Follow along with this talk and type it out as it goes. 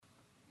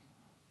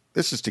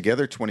This is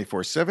Together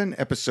 24/7,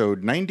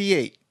 episode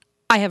 98.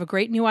 I have a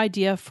great new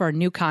idea for a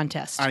new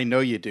contest. I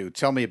know you do.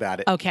 Tell me about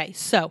it. Okay,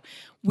 so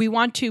we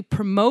want to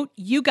promote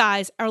you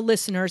guys, our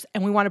listeners,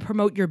 and we want to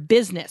promote your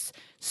business.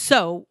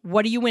 So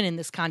what do you win in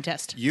this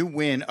contest? You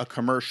win a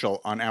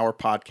commercial on our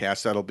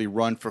podcast that'll be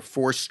run for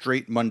 4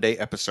 straight Monday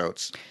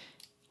episodes.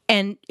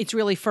 And it's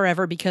really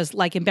forever because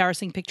like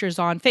embarrassing pictures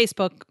on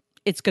Facebook,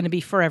 it's going to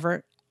be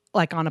forever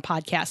like on a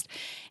podcast.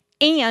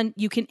 And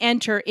you can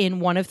enter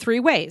in one of 3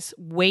 ways.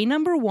 Way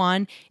number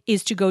 1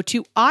 is to go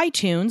to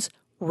iTunes,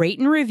 rate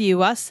and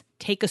review us,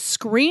 take a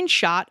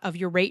screenshot of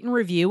your rate and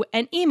review,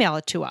 and email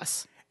it to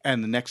us.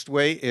 And the next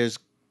way is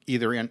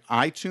either in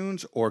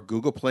iTunes or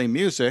Google Play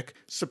Music,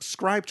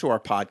 subscribe to our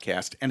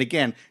podcast. And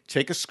again,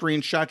 take a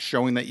screenshot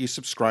showing that you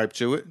subscribe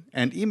to it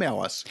and email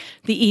us.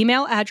 The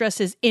email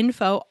address is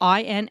info,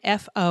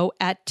 I-N-F-O,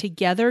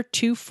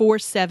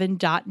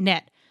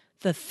 @together247.net.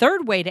 The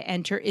third way to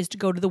enter is to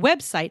go to the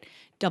website,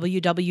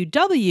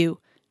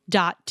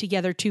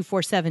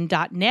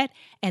 www.together247.net,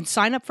 and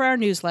sign up for our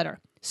newsletter.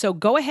 So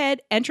go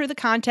ahead, enter the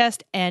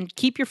contest, and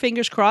keep your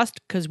fingers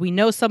crossed because we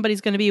know somebody's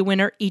going to be a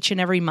winner each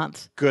and every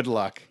month. Good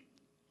luck.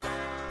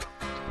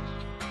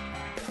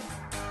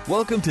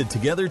 Welcome to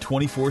Together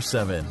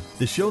 24/7,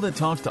 the show that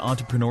talks to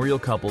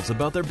entrepreneurial couples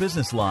about their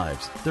business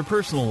lives, their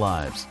personal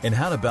lives, and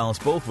how to balance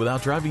both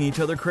without driving each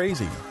other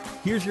crazy.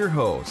 Here's your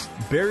hosts,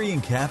 Barry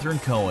and Catherine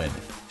Cohen,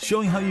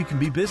 showing how you can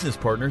be business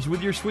partners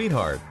with your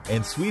sweetheart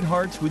and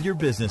sweethearts with your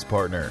business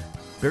partner.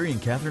 Barry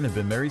and Catherine have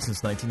been married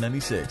since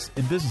 1996,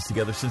 in business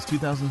together since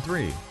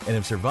 2003, and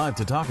have survived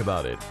to talk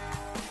about it.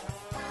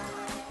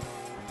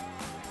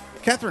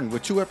 Catherine, we're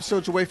 2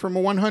 episodes away from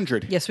a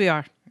 100. Yes, we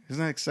are.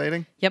 Isn't that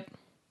exciting? Yep.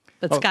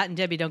 But Scott and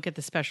Debbie don't get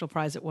the special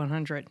prize at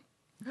 100.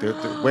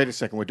 Wait a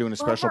second. We're doing a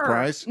special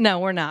prize? No,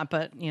 we're not.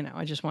 But,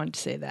 I just wanted to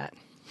say that.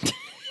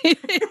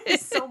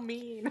 So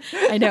mean.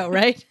 I know,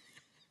 right?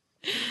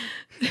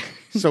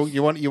 So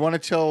you want to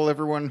tell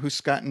everyone who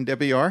Scott and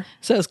Debbie are?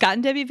 So Scott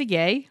and Debbie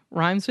Vigay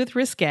rhymes with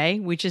risque.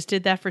 We just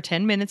did that for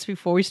 10 minutes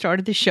before we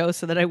started the show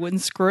so that I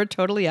wouldn't screw it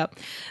totally up.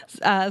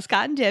 Scott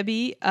and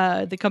Debbie,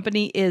 the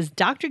company is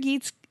Dr.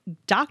 Geek's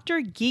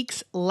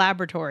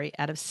Laboratory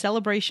out of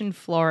Celebration,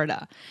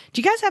 Florida.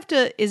 Do you guys have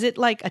to, is it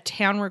like a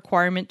town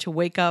requirement to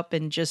wake up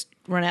and just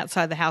run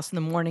outside the house in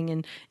the morning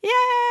and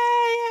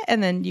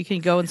and then you can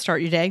go and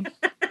start your day?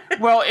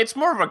 Well, it's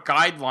more of a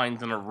guideline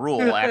than a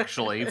rule,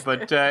 actually.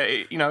 But,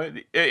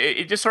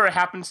 it just sort of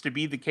happens to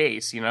be the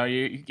case.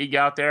 You get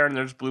out there and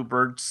there's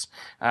bluebirds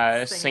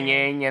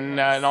singing and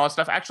all that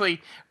stuff.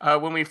 Actually,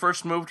 when we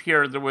first moved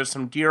here, there was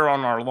some deer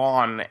on our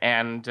lawn.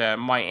 And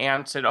my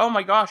aunt said, "Oh,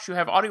 my gosh, you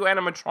have audio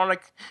animatronic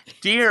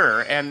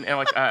deer." And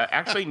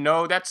actually,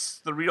 no, that's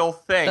the real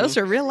thing. Those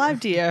are real live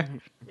deer.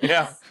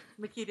 Yeah.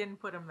 Mickey didn't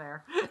put him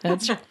there.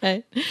 That's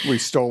right. We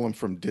stole them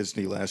from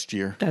Disney last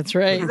year. That's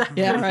right.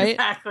 Yeah, right.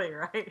 Exactly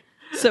right.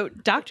 So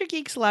Dr.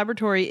 Geek's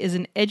Laboratory is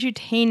an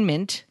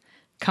edutainment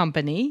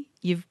company.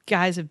 You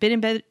guys have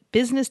been in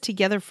business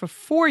together for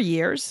 4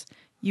 years.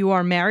 You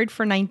are married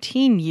for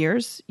 19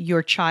 years.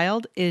 Your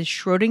child is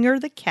Schrodinger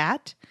the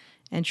cat,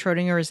 and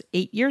Schrodinger is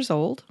 8 years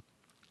old.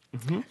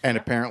 Mm-hmm. And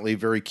apparently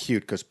very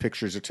cute because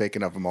pictures are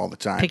taken of him all the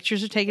time.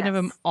 Pictures are taken of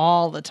him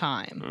all the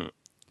time.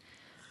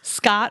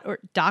 Scott, or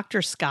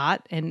Dr.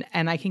 Scott, and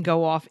I can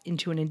go off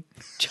into an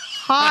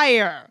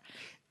entire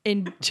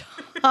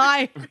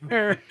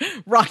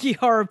Rocky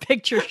Horror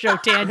Picture Show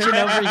tangent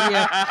over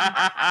here.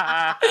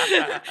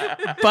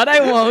 But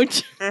I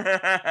won't.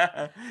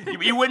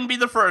 You wouldn't be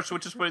the first, we'll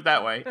just put it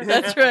that way.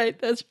 That's right.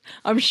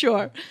 I'm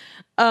sure.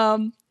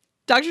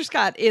 Dr.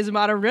 Scott is a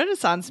modern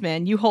Renaissance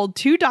man. You hold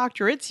 2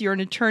 doctorates. You're an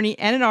attorney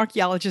and an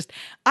archaeologist.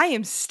 I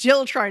am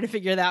still trying to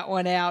figure that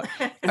one out.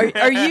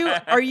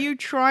 Are you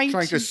trying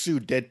to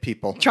sue dead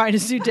people? Trying to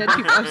sue dead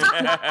people.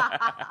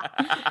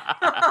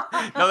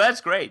 No,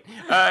 that's great.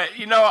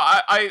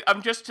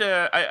 I'm just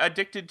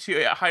addicted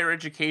to higher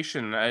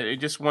education.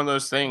 Just one of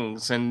those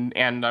things, and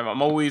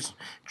I'm always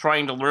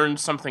trying to learn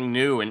something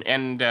new.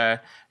 And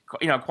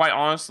quite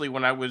honestly,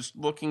 when I was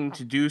looking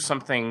to do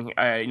something,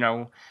 it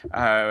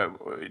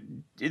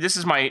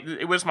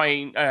was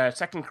my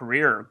second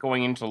career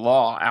going into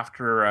law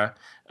after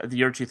the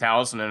year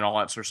 2000 and all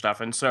that sort of stuff.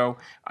 And so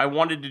I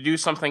wanted to do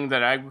something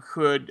that I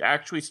could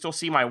actually still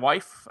see my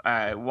wife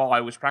while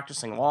I was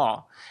practicing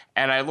law.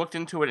 And I looked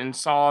into it and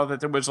saw that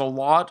there was a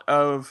lot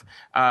of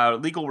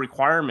legal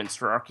requirements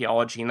for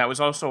archaeology, and that was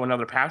also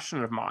another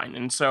passion of mine.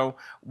 And so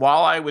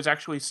while I was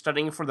actually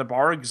studying for the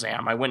bar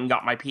exam, I went and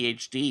got my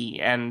PhD,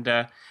 and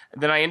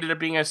then I ended up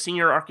being a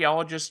senior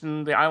archaeologist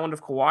in the island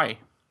of Kauai.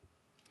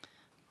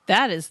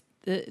 That has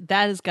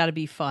got to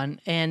be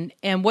fun. And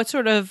what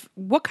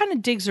kind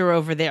of digs are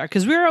over there?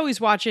 Because we're always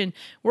watching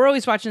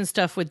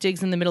stuff with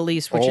digs in the Middle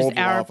East, which old is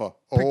our lava.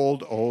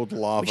 Old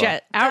lava. Which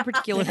is our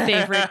particular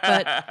favorite.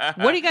 But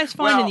what do you guys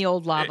find in the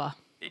old lava?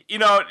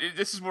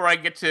 this is where I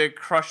get to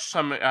crush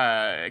some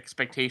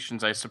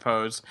expectations, I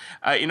suppose.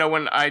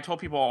 When I told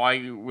people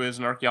I was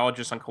an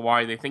archaeologist on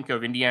Kauai, they think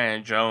of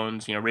Indiana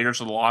Jones,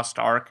 Raiders of the Lost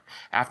Ark.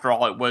 After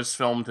all, it was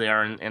filmed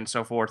there and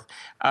so forth.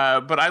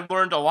 But I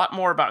learned a lot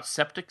more about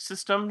septic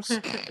systems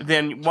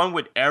than one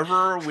would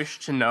ever wish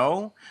to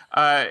know.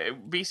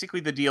 Basically,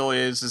 the deal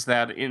is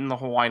that in the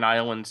Hawaiian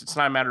Islands, it's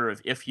not a matter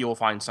of if you will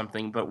find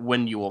something, but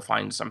when you will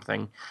find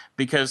something,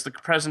 because the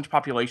present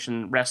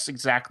population rests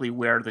exactly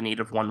where the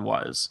native one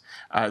was.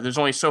 There's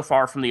only so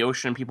far from the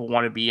ocean people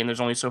want to be, and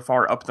there's only so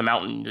far up the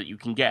mountain that you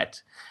can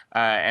get.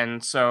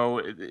 And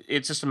so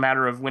it's just a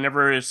matter of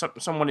whenever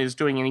someone is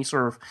doing any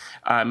sort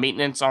of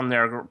maintenance on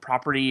their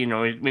property,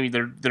 maybe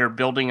they're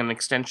building an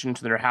extension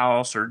to their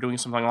house or doing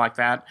something like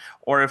that,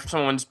 or if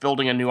someone's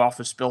building a new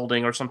office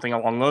building or something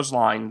along those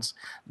lines,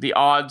 the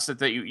odds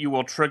that you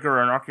will trigger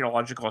an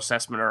archaeological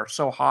assessment are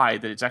so high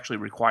that it's actually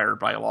required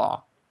by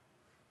law.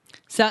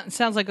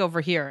 Sounds like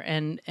over here,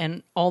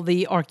 and all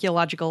the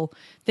archaeological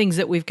things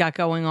that we've got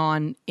going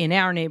on in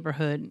our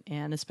neighborhood,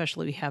 and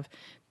especially we have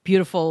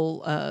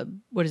beautiful,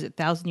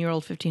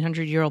 1,000-year-old,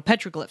 1,500-year-old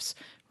petroglyphs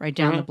right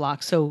down the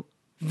block. So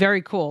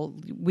very cool.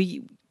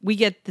 We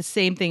get the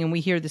same thing, and we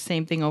hear the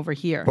same thing over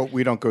here. But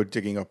we don't go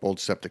digging up old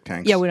septic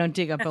tanks. Yeah, we don't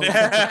dig up old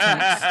septic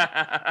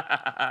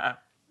tanks.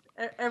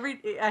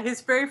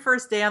 His very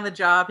first day on the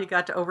job, he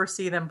got to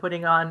oversee them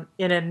putting on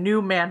in a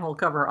new manhole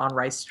cover on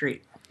Rice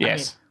Street.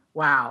 Yes.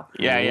 Wow.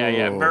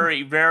 Yeah.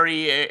 Very,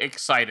 very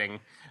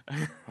exciting.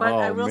 But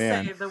I will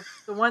man. say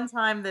the one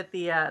time that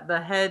the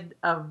head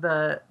of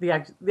the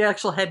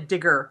actual head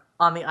digger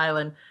on the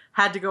island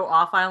had to go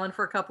off island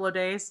for a couple of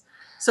days.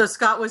 So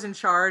Scott was in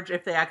charge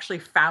if they actually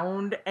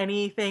found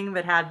anything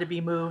that had to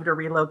be moved or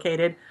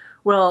relocated.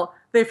 Well,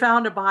 they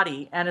found a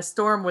body and a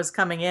storm was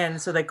coming in,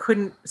 so they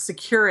couldn't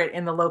secure it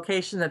in the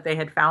location that they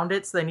had found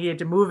it. So they needed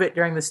to move it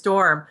during the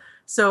storm.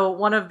 So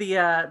one of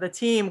the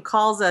team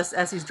calls us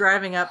as he's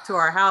driving up to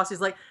our house.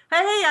 He's like,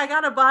 hey, I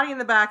got a body in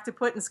the back to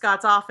put in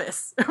Scott's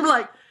office. I'm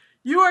like,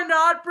 you are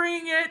not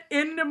bringing it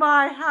into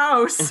my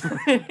house.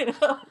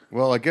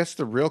 Well, I guess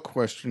the real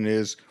question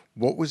is,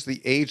 what was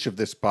the age of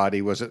this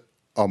body? Was it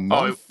a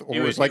month or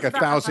was like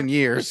 1,000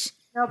 years?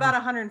 No, about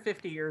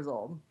 150 years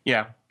old.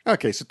 Yeah.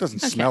 Okay, so it doesn't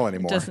smell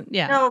anymore. Doesn't,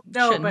 yeah. No,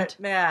 shouldn't. but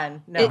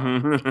man,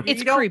 no. It's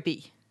You don't-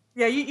 creepy.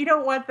 Yeah, you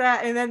don't want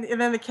that. And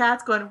then the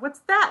cat's going,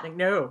 what's that? Like,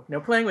 no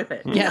playing with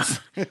it. Yes.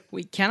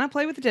 We cannot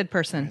play with a dead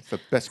person. It's the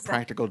best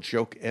practical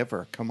joke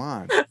ever. Come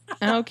on.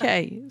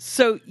 Okay.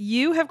 So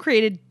you have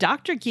created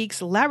Dr.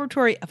 Geek's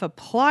Laboratory of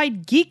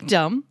Applied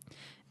Geekdom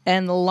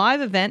and the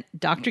live event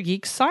Dr.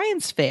 Geek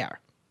Science Fair.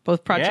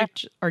 Both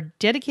projects are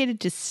dedicated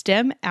to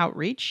STEM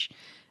outreach.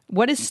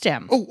 What is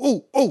STEM?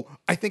 Oh,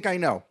 I think I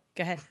know.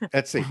 Go ahead.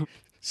 Let's see.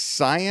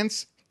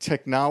 Science,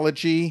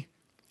 technology,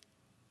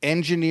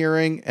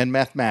 engineering, and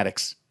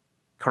mathematics.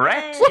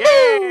 Correct.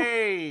 Woohoo!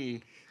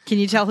 Yay! Can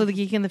you tell who the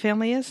geek in the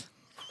family is?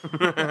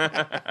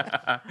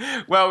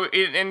 Well,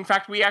 in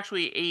fact, we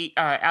actually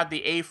add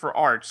the A for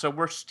art, so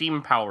we're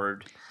STEAM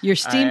powered. You're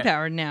steam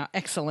powered now.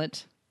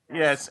 Excellent.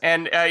 Yes,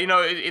 and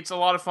it's a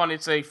lot of fun.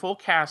 It's a full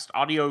cast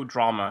audio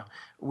drama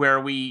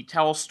where we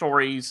tell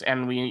stories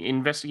and we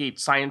investigate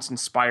science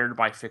inspired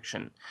by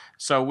fiction.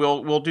 So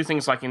we'll do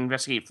things like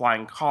investigate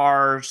flying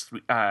cars,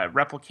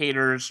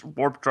 replicators,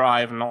 warp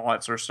drive, and all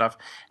that sort of stuff.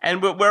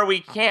 And where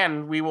we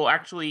can, we will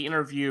actually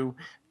interview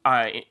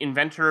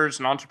inventors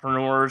and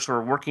entrepreneurs who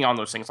are working on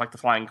those things, like the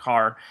flying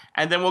car,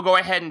 and then we'll go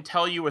ahead and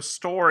tell you a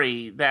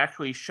story that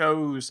actually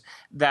shows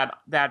that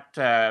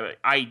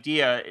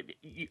idea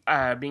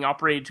being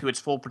operated to its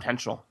full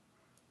potential.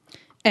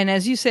 And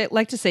as you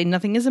like to say,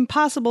 nothing is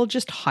impossible,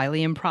 just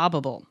highly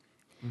improbable.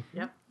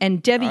 Yep.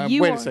 And Debbie,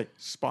 Wait a sec.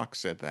 Spock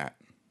said that.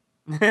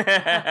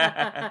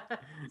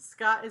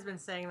 Scott has been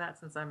saying that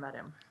since I met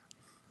him.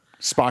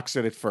 Spock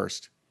said it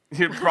first.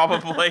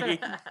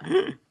 Probably.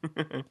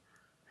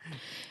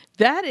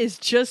 That is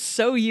just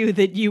so you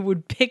that you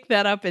would pick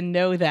that up and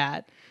know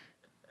that.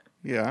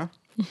 Yeah.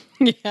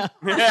 Yeah.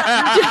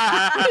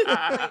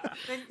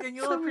 Then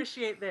you'll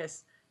appreciate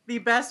this. The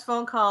best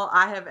phone call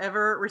I have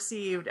ever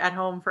received at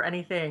home for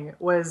anything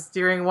was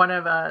during one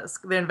of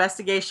the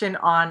investigation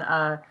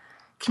on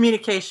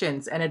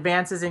communications and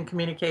advances in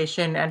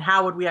communication and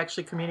how would we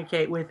actually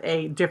communicate with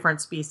a different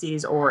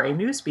species or a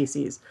new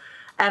species.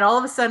 And all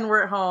of a sudden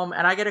we're at home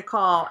and I get a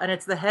call and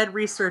it's the head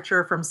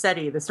researcher from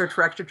SETI, the Search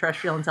for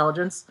Extraterrestrial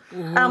Intelligence.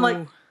 Ooh. And I'm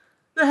like,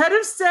 the head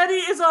of SETI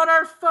is on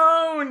our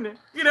phone, and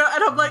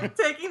I'm like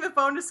taking the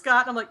phone to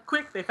Scott and I'm like,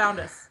 quick, they found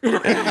us.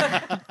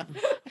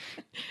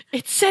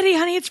 It's SETI,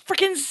 honey. It's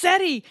freaking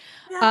SETI.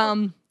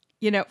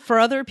 Yeah. For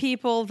other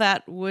people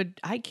that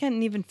I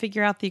can't even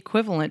figure out the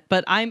equivalent,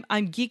 but I'm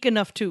geek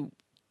enough to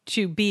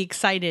be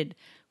excited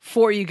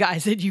for you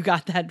guys that you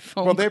got that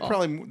phone call.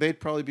 Well, they'd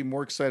probably be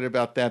more excited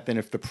about that than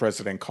if the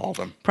president called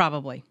them.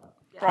 Probably.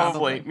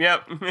 Probably.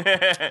 Yep.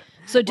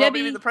 So well, Debbie,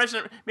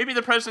 maybe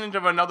the president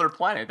of another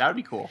planet. That would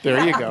be cool. There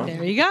you go.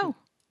 there you go.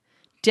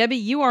 Debbie,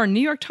 you are a New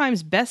York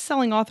Times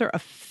bestselling author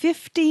of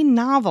 50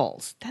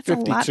 novels. That's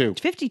 52. a lot.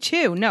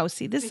 52. No,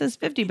 see, this says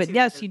 50, but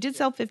yes, you did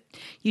sell 50.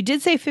 You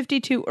did say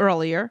 52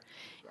 earlier,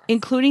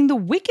 including the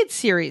Wicked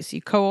series.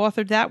 You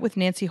co-authored that with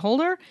Nancy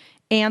Holder,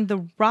 and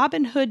the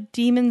Robin Hood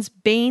Demons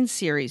Bane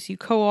series. You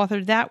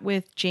co-authored that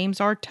with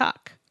James R.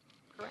 Tuck.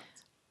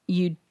 Correct.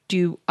 You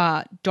do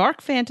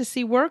dark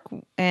fantasy work,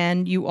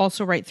 and you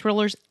also write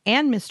thrillers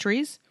and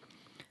mysteries.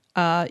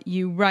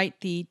 You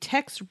write the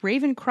Tex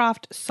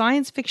Ravencroft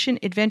science fiction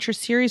adventure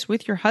series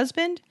with your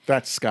husband.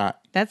 That's Scott.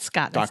 That's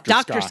Scott. That's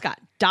Dr. Dr. Scott. Scott.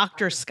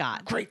 Dr.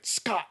 Scott. Great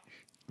Scott.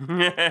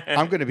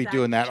 I'm going to be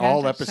doing that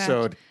all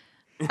episode.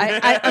 I'm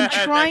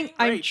trying.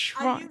 I'm I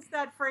trying. use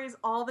that phrase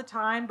all the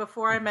time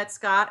before I met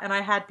Scott, and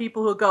I had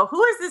people who go,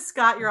 "Who is this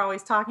Scott you're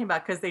always talking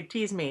about?" Because they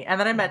tease me. And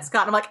then I met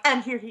Scott, and I'm like,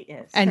 and here he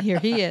is. And here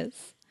he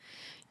is.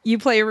 You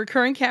play a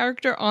recurring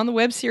character on the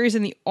web series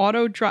in the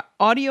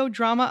audio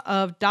drama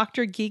of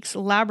Dr. Geek's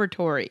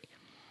Laboratory.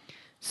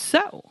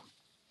 So,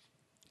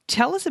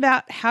 tell us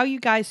about how you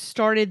guys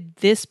started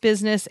this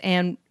business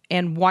and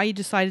why you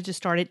decided to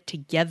start it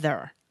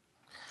together.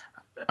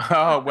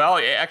 Oh, well,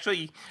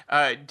 actually,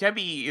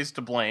 Debbie is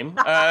to blame.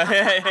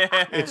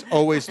 It's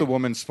always the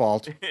woman's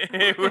fault.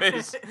 It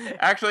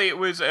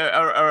was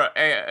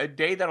a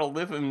day that'll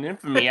live in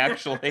infamy,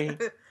 actually.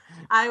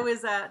 I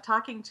was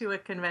talking to a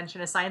convention,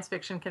 a science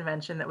fiction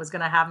convention that was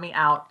going to have me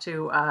out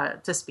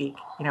to speak.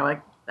 You know,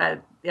 like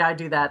yeah, I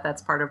do that.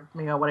 That's part of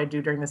what I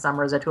do during the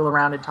summer is I tool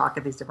around and talk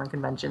at these different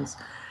conventions.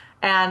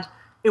 And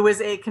it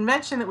was a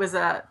convention that was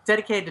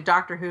dedicated to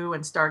Doctor Who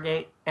and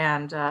Stargate.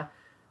 And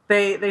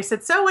they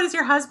said, "So, what does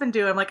your husband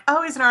do?" I'm like,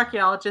 "Oh, he's an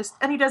archaeologist,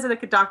 and he does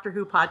like a Doctor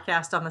Who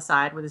podcast on the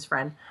side with his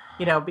friend."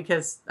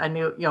 Because I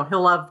knew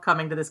he'll love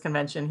coming to this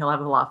convention. He'll have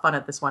a lot of fun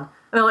at this one. And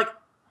they're like,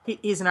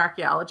 "He's an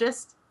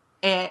archaeologist."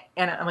 And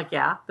I'm like,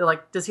 "Yeah." They're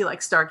like, "Does he like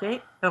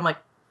Stargate?" And I'm like,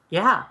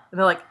 "Yeah." And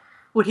they're like,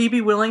 "Would he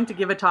be willing to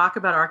give a talk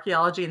about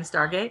archaeology and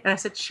Stargate?" And I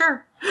said,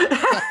 "Sure."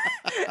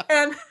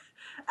 And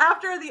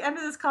after the end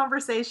of this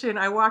conversation,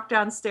 I walked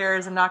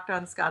downstairs and knocked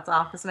on Scott's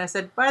office. And I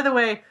said, "By the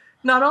way,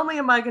 not only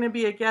am I going to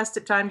be a guest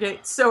at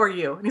Timegate, so are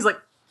you." And he's like,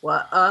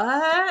 "What?"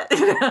 yeah.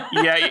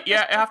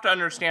 I have to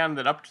understand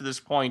that up to this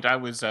point, I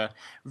was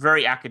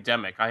very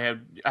academic. I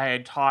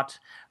had taught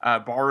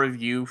bar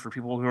review for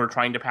people who were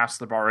trying to pass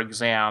the bar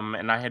exam,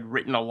 and I had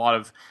written a lot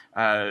of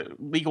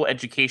legal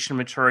education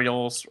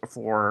materials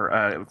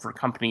for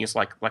companies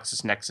like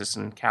LexisNexis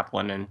and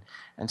Kaplan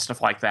and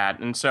stuff like that.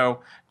 And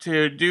so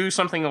to do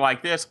something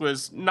like this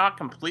was not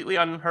completely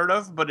unheard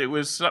of, but it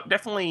was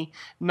definitely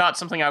not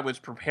something I was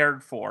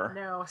prepared for.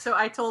 No. So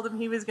I told him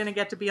he was going to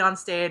get to be on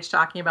stage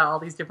talking about all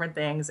these different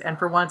things, and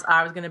for once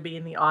I was going to be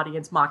in the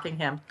audience mocking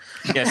him.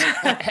 Yes,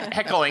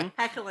 heckling.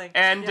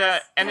 And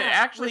yes. and it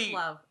actually with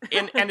love.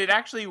 and it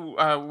actually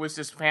was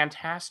this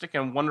fantastic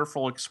and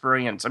wonderful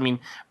experience. I mean,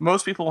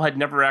 most people had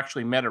never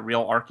actually met a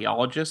real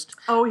archaeologist.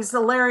 Oh, he's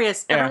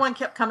hilarious. Yeah. Everyone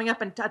kept coming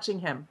up and touching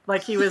him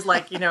like he was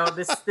like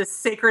this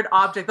sacred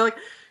object. They're like,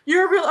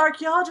 "You're a real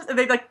archaeologist," and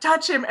they like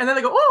touch him, and then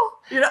they go, "Oh,"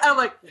 I'm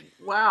like,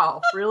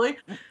 "Wow, really?"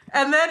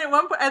 And then at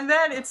one point, and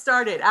then it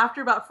started.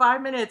 After about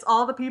 5 minutes,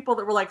 all the people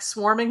that were like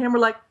swarming him were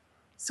like,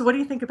 "So what do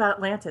you think about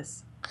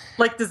Atlantis?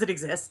 Like, does it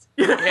exist?"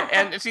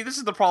 And see, this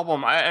is the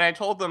problem. I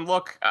told them,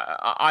 look,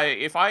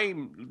 if I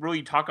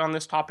really talk on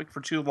this topic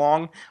for too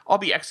long, I'll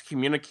be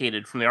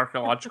excommunicated from the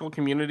archaeological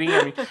community.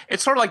 I mean,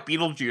 it's sort of like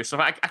Beetlejuice.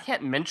 I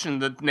can't mention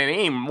the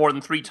name more than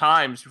 3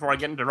 times before I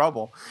get into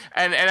trouble.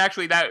 And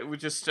actually, that was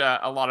just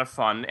a lot of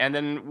fun. And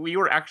then we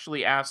were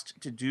actually asked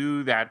to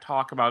do that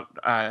talk about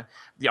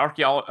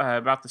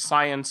about the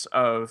science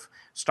of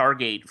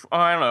Stargate.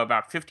 I don't know,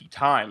 about 50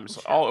 times,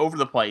 all over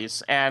the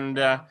place. And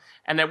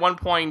at one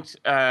point,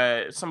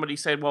 somebody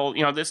said, "Well,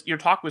 your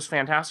talk was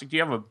fantastic. Do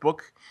you have a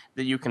book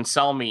that you can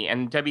sell me?"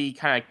 And Debbie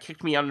kind of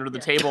kicked me under the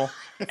table.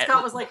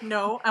 Scott was like,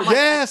 "No." I'm like,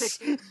 Yes.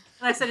 And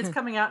I said, "It's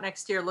coming out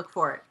next year. Look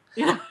for it."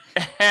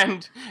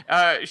 And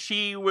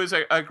she was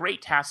a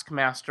great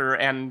taskmaster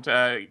and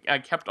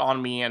kept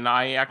on me. And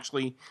I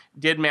actually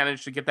did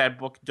manage to get that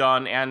book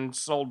done and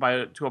sold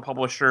to a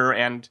publisher.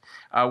 And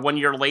 1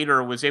 year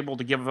later, was able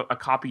to give a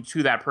copy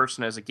to that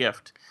person as a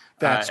gift.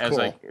 That's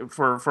cool.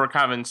 For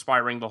kind of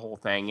inspiring the whole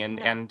thing.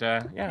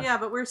 Yeah,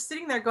 but we're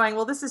sitting there going,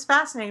 well, this is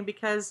fascinating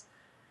because,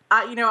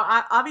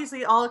 I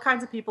obviously all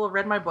kinds of people have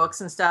read my books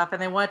and stuff,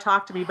 and they want to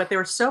talk to me, but they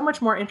were so much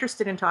more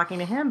interested in talking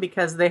to him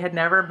because they had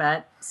never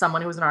met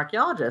someone who was an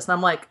archaeologist. And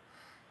I'm like,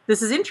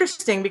 this is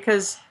interesting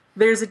because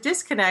there's a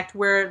disconnect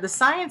where the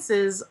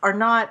sciences are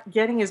not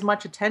getting as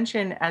much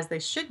attention as they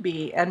should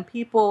be, and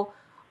people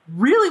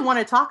really want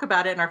to talk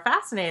about it and are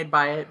fascinated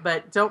by it,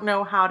 but don't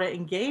know how to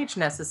engage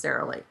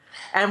necessarily.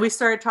 And we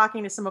started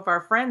talking to some of our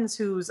friends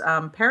whose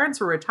parents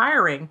were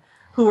retiring,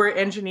 who were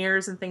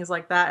engineers and things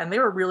like that, and they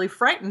were really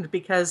frightened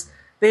because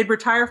they'd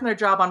retire from their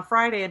job on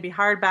Friday and be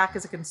hired back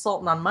as a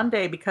consultant on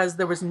Monday because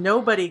there was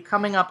nobody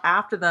coming up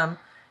after them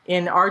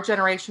in our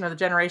generation or the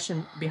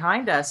generation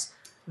behind us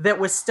that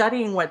was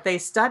studying what they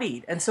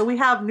studied. And so we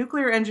have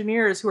nuclear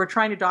engineers who are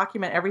trying to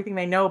document everything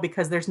they know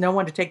because there's no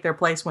one to take their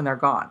place when they're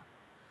gone.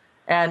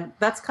 And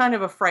that's kind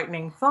of a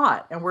frightening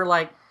thought. And we're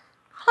like,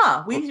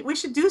 we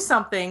should do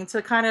something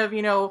to kind of,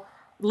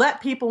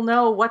 let people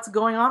know what's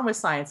going on with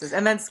sciences.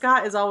 And then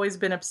Scott has always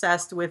been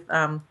obsessed with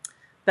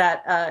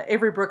that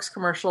Avery Brooks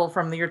commercial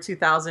from the year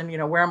 2000,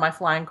 where are my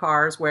flying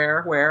cars,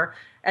 where?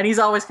 And he's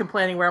always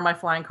complaining, where are my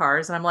flying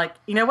cars? And I'm like,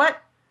 you know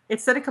what?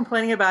 Instead of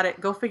complaining about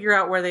it, go figure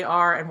out where they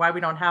are and why we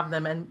don't have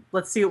them, and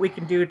let's see what we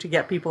can do to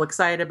get people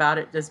excited about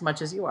it as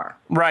much as you are.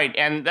 Right,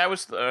 and that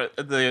was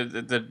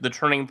the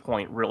turning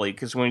point, really,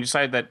 because when we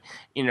decided that,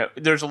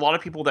 there's a lot of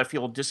people that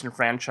feel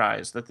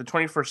disenfranchised, that the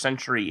 21st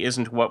century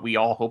isn't what we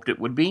all hoped it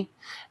would be,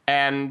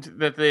 and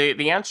that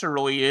the answer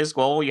really is,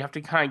 well, you have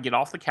to kind of get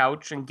off the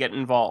couch and get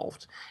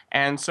involved.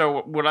 And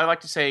so what I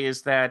like to say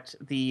is that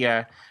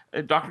the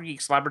Dr.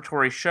 Geek's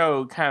Laboratory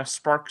show kind of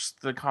sparks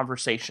the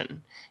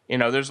conversation.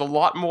 There's a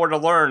lot more to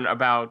learn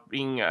about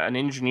being an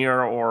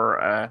engineer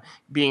or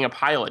being a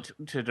pilot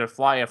to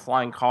fly a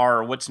flying car,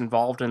 or what's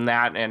involved in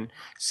that, and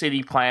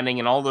city planning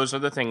and all those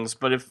other things.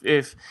 But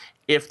if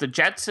the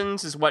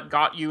Jetsons is what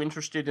got you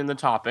interested in the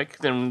topic,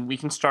 then we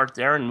can start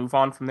there and move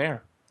on from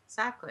there.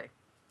 Exactly.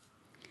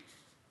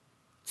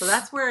 So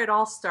that's where it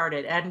all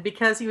started. And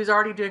because he was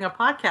already doing a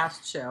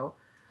podcast show,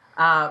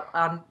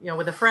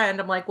 with a friend,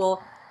 I'm like,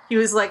 he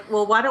was like,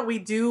 well, why don't we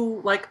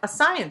do like a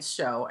science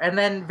show? And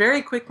then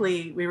very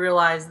quickly we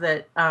realized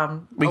that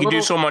we could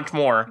do so much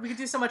more. We could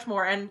do so much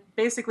more. And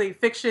basically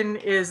fiction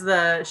is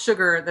the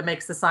sugar that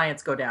makes the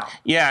science go down.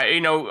 Yeah,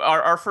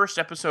 our first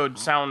episode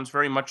sounds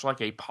very much like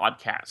a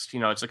podcast.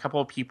 It's a couple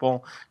of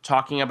people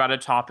talking about a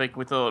topic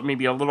with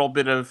maybe a little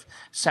bit of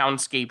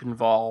soundscape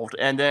involved.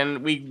 And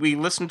then we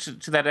listened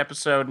to that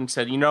episode and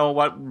said, you know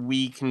what,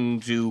 we can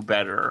do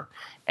better.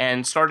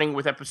 And starting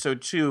with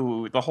episode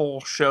 2, the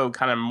whole show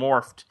kind of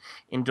morphed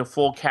into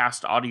full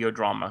cast audio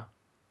drama.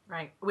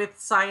 Right, with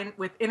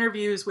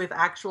interviews with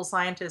actual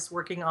scientists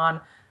working on,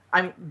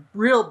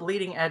 real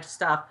bleeding edge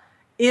stuff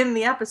in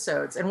the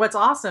episodes. And what's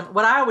awesome,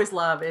 what I always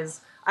love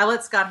is I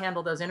let Scott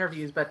handle those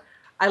interviews, but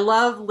I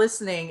love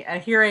listening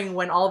and hearing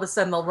when all of a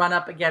sudden they'll run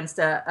up against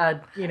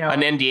an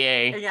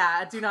NDA.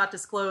 Yeah, a do not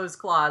disclose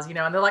clause, and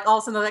they're like, all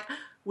of a sudden they're like,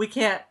 we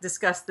can't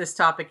discuss this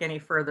topic any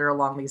further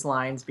along these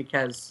lines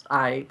because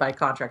by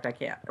contract I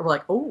can't. We're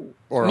like, oh.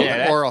 Or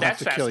I'll have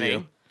to kill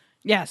you.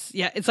 Yes,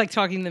 yeah, it's like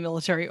talking to the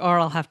military, or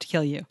I'll have to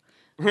kill you.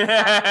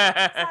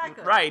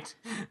 Exactly. Right.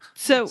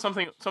 So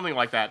something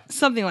like that.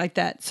 Something like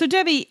that. So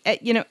Debbie,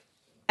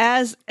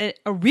 as a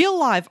real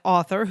live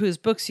author whose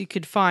books you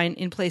could find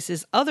in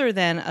places other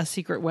than a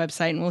secret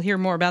website, and we'll hear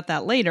more about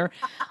that later.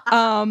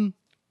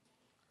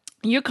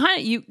 You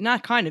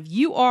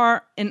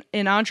are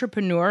an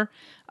entrepreneur.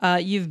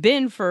 You've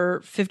been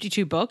for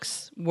 52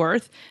 books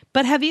worth,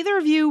 but have either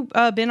of you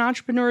been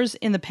entrepreneurs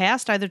in the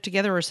past, either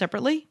together or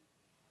separately?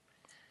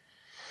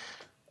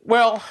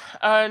 Well,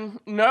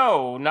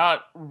 no,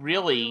 not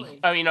really.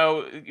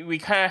 We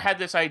kind of had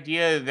this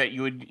idea that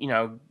you would,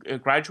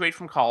 graduate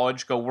from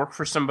college, go work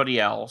for somebody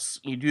else.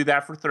 You do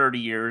that for 30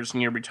 years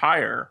and you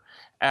retire.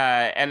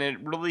 And it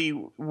really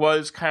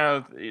was kind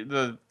of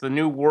the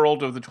new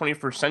world of the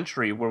 21st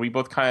century where we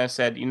both kind of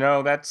said,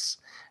 that's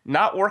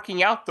not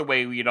working out the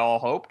way we'd all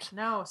hoped.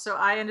 No, so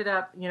I ended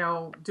up,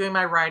 doing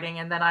my writing,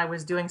 and then I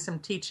was doing some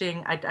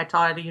teaching. I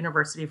taught at a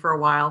university for a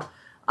while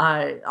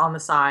on the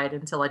side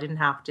until I didn't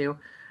have to.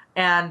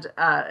 And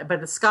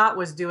but Scott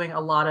was doing a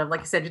lot of,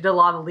 like I said, he did a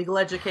lot of legal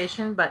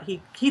education, but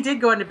he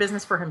did go into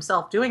business for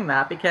himself doing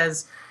that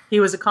because he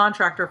was a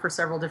contractor for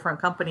several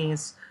different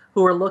companies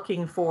who were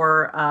looking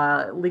for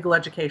legal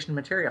education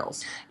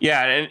materials.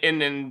 Yeah,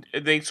 and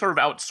they sort of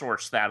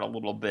outsourced that a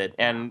little bit,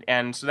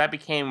 and so that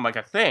became like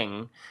a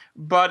thing.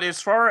 But as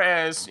far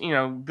as,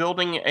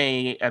 building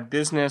a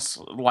business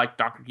like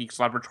Dr. Geek's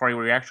Laboratory,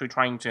 where you're actually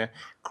trying to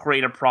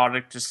create a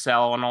product to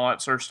sell and all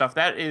that sort of stuff,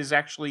 that is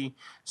actually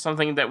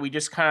something that we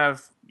just kind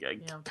of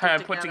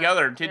put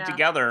together, did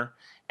together.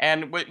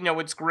 And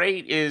what's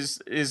great is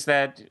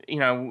that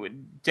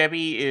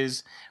Debbie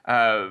is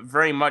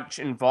very much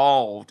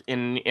involved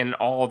in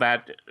all of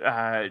that,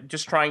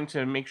 just trying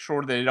to make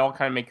sure that it all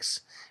kind of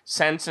makes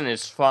sense and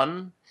is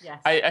fun. Yes.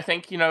 I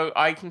think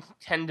I can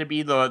tend to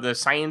be the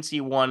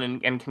sciencey one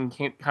and can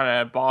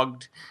kind of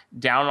bogged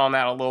down on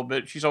that a little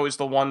bit. She's always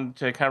the one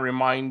to kind of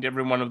remind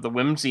everyone of the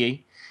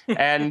whimsy.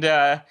 and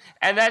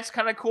that's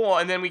kind of cool.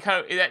 And then we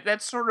kind of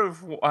that's sort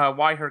of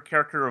why her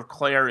character of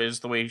Claire is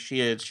the way she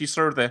is. She's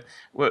sort of the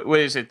what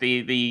is it,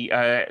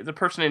 the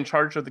person in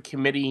charge of the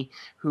committee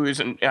who is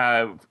in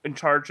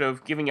charge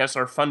of giving us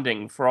our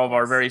funding for all of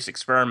our various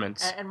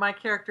experiments. And my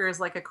character is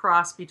like a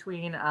cross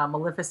between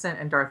Maleficent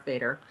and Darth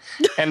Vader.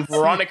 And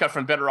Veronica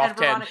from Better Off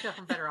Ted. Veronica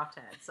from Better Off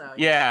Ted. So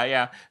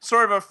yeah,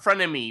 sort of a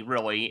frenemy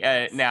really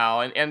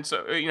now. And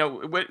so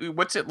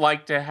what's it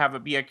like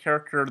to be a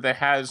character that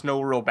has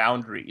no real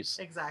boundaries?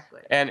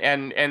 Exactly.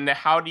 And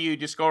how do you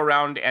just go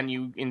around and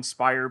you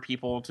inspire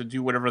people to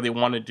do whatever they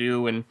want to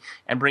do and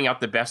bring out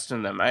the best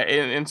in them?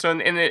 And so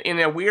in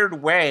a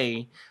weird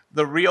way,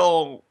 the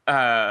real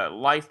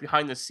life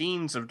behind the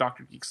scenes of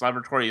Dr. Geek's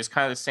Laboratory is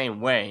kind of the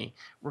same way.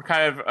 We're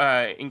kind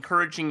of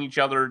encouraging each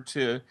other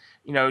to,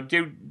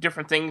 do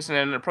different things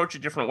and approach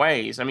it different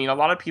ways. I mean, a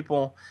lot of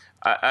people,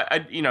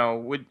 I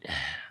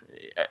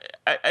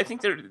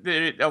think there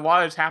a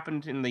lot has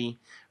happened in the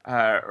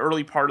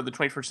early part of the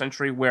 21st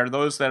century where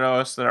those that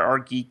are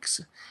geeks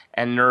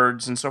and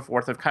nerds and so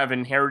forth have kind of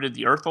inherited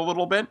the earth a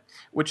little bit,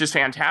 which is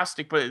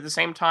fantastic. But at the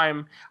same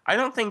time, I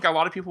don't think a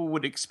lot of people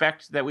would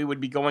expect that we would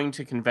be going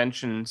to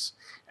conventions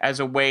as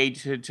a way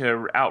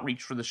to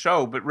outreach for the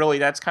show. But really,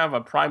 that's kind of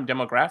a prime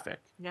demographic.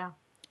 Yeah.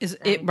 Is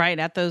it right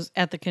at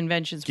the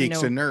conventions?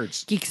 Geeks and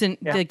nerds.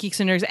 The geeks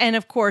and nerds, and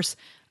of course,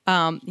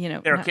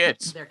 their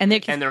kids and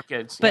their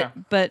kids. But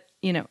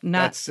not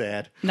that's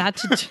sad. Not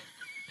to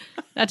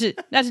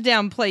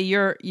downplay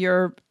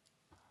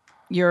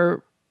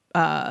your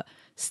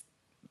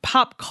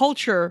pop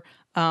culture.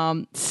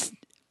 I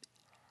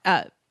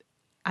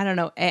don't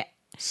know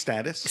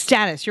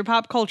status. Your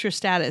pop culture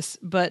status,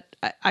 but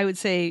I would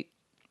say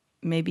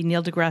maybe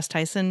Neil deGrasse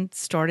Tyson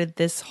started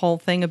this whole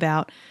thing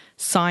about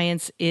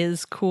science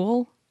is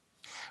cool.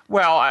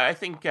 Well, I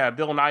think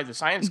Bill Nye the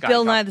Science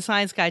Guy. Nye the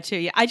Science Guy too.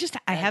 Yeah, I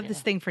have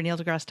this thing for Neil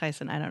deGrasse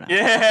Tyson. I don't know.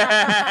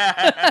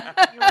 Yeah.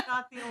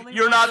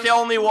 You're not the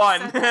only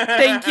one.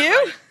 Thank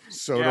you.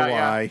 So do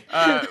I.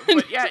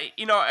 But yeah,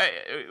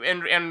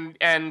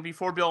 and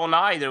before Bill and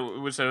I, there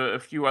was a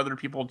few other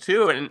people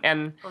too,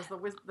 and was the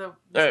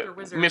Mr.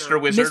 Wizard,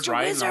 Mr. Wizard, Mr.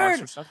 right? Wizard. And all that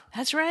sort of stuff.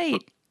 That's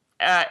right.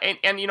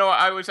 And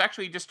I was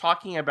actually just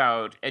talking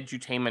about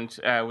edutainment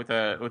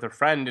with a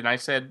friend, and I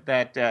said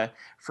that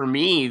for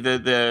me,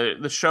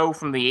 the show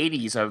from the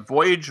 80s,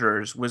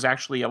 Voyagers, was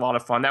actually a lot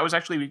of fun. That was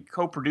actually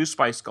co-produced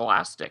by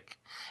Scholastic,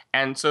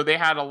 and so they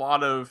had a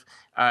lot of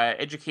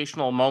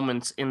educational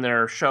moments in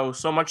their show,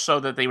 so much so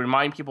that they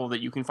remind people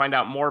that you can find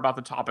out more about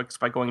the topics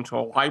by going to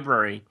a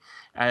library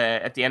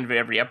at the end of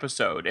every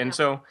episode. And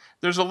so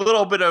there's a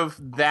little bit of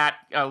that,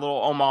 a little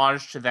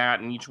homage to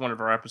that in each one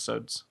of our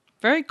episodes.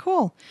 Very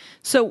cool.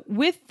 So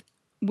with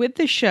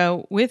the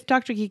show, with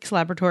Dr. Geek's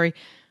Laboratory,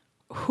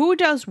 who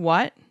does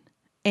what,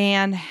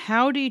 and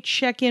how do you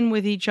check in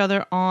with each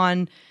other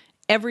on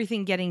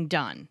everything getting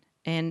done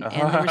and the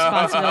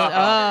responsibility?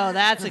 Oh,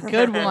 that's a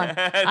good one.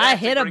 I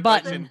hit a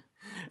button. Question.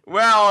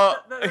 Well,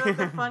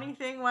 the funny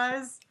thing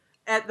was,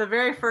 at the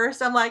very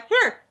first, I'm like,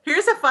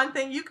 here's a fun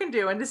thing you can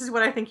do, and this is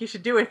what I think you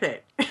should do with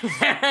it.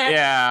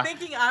 Yeah.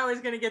 Thinking I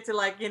was going to get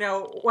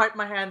to, wipe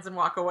my hands and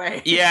walk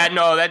away. Yeah,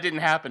 no, that didn't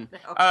happen.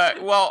 No.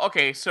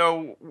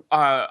 So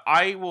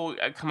I will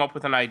come up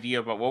with an idea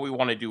about what we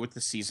want to do with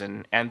the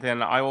season, and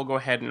then I will go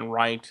ahead and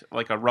write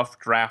like a rough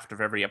draft of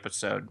every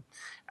episode.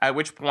 At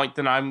which point,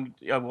 then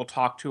we'll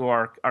talk to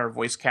our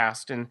voice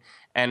cast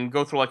and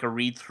go through like a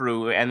read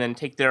through, and then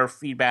take their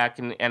feedback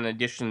and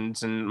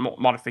additions and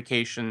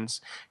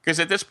modifications. Because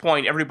at this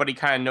point, everybody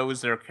kind of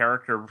knows their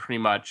character pretty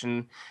much,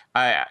 and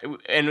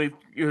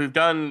we've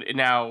done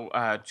now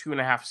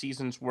 2.5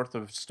 seasons worth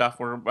of stuff.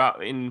 We're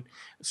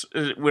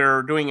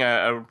doing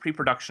a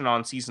pre-production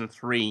on season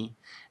 3.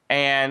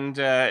 And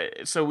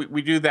so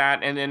we do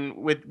that, and then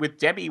with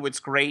Debbie, what's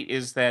great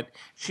is that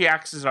she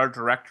acts as our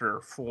director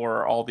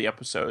for all the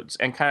episodes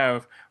and kind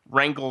of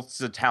wrangles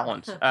the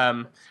talent.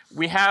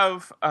 We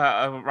have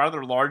a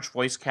rather large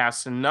voice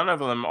cast, and none of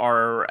them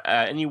are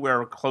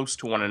anywhere close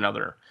to one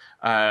another.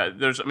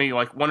 There's maybe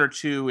like 1 or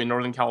 2 in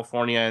Northern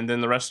California, and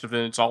then the rest of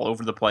it's all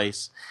over the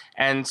place.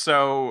 And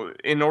so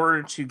in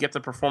order to get the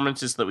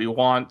performances that we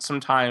want,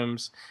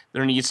 sometimes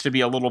there needs to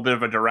be a little bit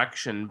of a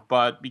direction.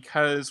 But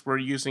because we're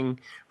using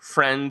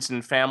friends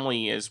and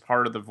family as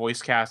part of the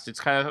voice cast, it's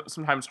kind of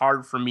sometimes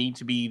hard for me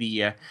to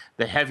be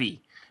the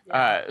heavy.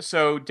 Yeah.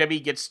 So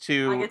Debbie gets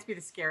to... I get to be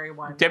the scary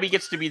one. Debbie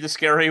gets to be the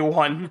scary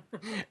one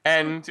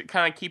and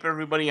kind of keep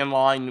everybody in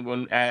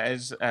line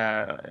as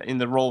in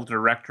the role of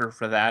director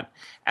for that.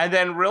 And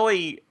then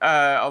really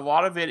a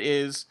lot of it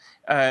is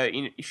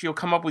she'll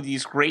come up with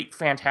these great,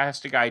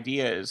 fantastic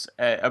ideas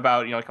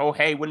about, like, oh,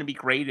 hey, wouldn't it be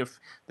great if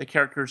the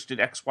characters did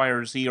X, Y,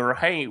 or Z? Or,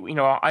 hey,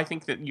 I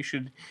think that you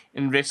should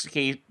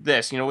investigate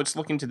this. Let's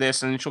look into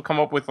this. And she'll come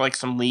up with, like,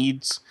 some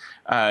leads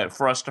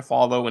for us to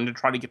follow and to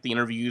try to get the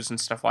interviews and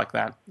stuff like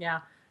that.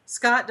 Yeah.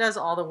 Scott does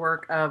all the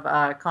work of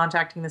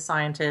contacting the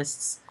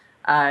scientists,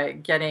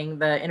 getting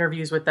the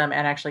interviews with them,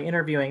 and actually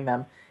interviewing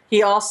them.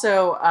 He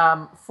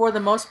also, for the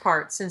most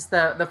part, since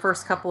the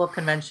first couple of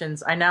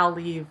conventions, I now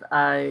leave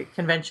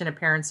convention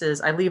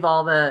appearances. I leave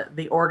all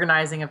the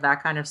organizing of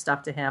that kind of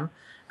stuff to him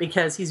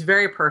because he's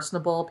very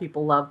personable.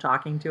 People love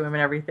talking to him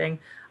and everything.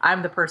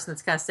 I'm the person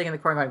that's kind of sitting in the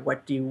corner going,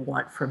 what do you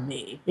want from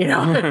me?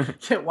 Why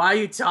are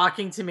you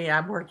talking to me?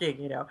 I'm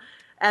working,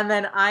 And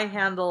then I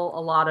handle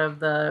a lot of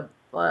the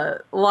I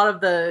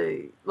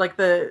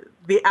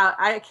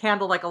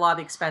handle like a lot of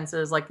the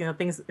expenses, like,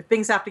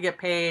 things have to get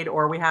paid,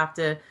 or we have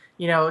to,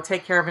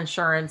 take care of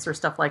insurance or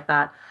stuff like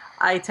that.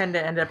 I tend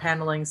to end up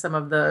handling some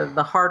of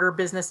the harder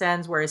business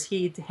ends, whereas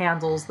he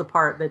handles the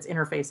part that's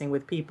interfacing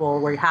with people,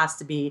 where he has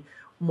to be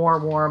more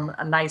warm,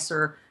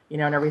 nicer,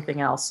 and everything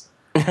else.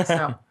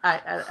 So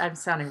I'm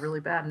sounding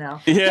really bad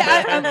now.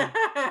 Yeah,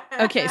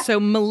 Okay, so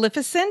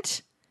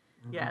Maleficent,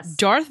 Yes.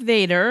 Darth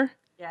Vader,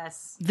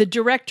 Yes. the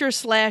director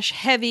 /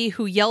 heavy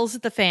who yells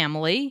at the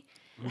family,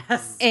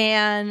 Yes.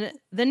 and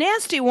the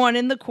nasty one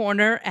in the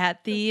corner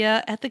at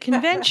the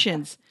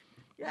conventions.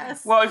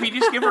 Yes. Well, if you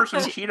just give her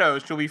some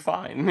Cheetos, she'll be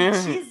fine.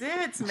 She's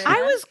it, man.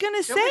 I was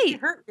gonna Don't make me say,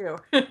 hurt you.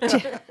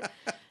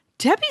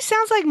 Debbie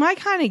sounds like my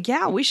kind of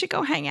gal. We should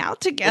go hang out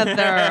together.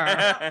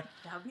 That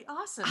would be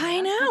awesome. I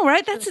man. know,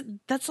 right?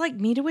 That's like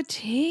me to a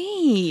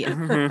T.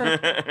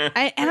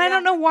 I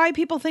don't know why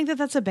people think that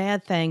that's a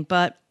bad thing,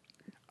 but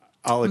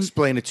I'll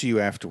explain it to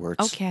you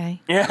afterwards.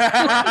 okay.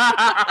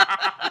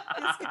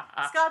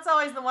 Scott's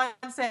always the one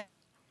saying,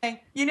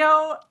 you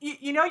know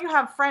you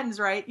have friends,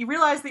 right? You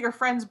realize that your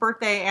friend's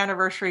birthday,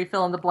 anniversary,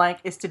 fill in the blank,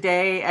 is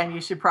today, and you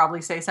should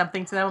probably say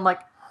something to them. I'm like,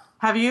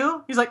 have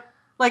you? He's like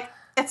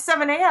it's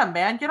 7 a.m.,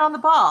 man. Get on the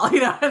ball,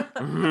 you know.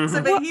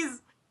 So but he's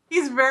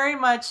very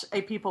much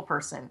a people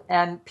person,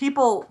 and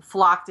people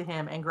flock to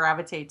him and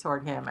gravitate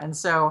toward him. And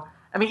so,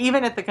 I mean,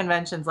 even at the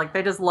conventions, like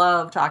they just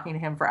love talking to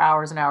him for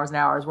hours and hours and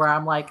hours. Where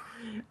I'm like,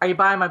 are you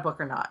buying my book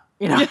or not?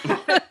 You know.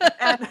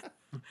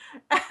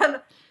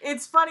 and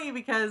it's funny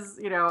because,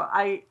 you know,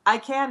 I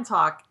can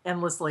talk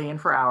endlessly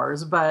and for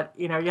hours, but,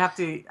 you know, you have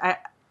to, I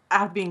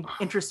have being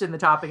interested in the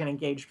topic and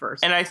engaged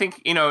first. And I think,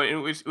 you know, it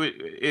was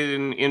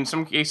in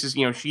some cases,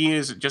 you know, she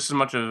is just as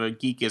much of a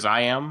geek as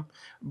I am,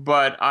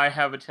 but I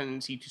have a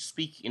tendency to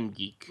speak in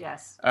geek.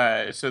 Yes.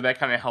 So that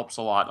kind of helps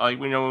a lot. Like,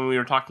 you know, when we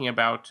were talking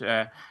about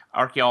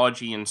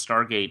archaeology and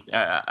Stargate,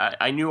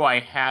 I knew I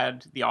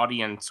had the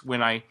audience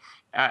when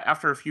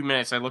after a few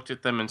minutes, I looked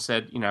at them and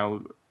said, you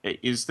know,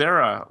 is there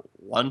a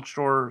lunch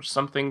or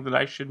something that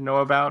I should know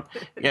about?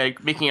 Yeah,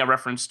 making a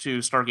reference to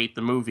Stargate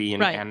the movie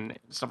and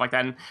stuff like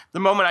that. And the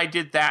moment I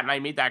did that and I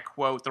made that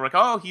quote, they're like,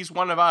 "Oh, he's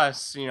one of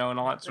us," you know, and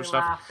all that sort of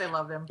stuff. They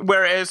love him.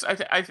 Whereas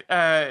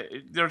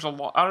there's a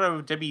lot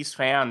of Debbie's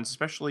fans,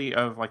 especially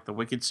of like the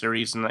Wicked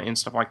series and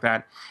stuff like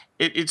that.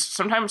 It's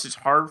sometimes it's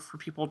hard for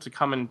people to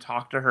come and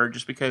talk to her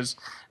just because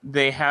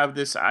they have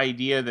this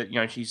idea that,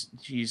 you know, she's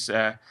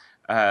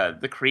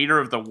the creator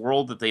of the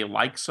world that they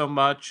like so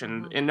much,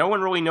 and no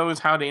one really knows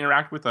how to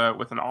interact with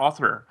an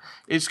author.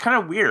 It's kind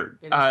of weird.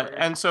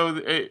 And so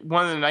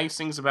one of the nice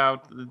things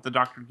about the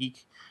Dr.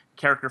 Geek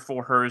character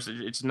for her is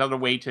it's another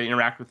way to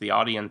interact with the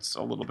audience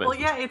a little bit. Well,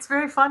 yeah, it's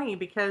very funny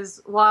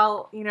because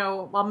while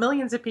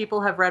millions of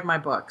people have read my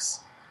books,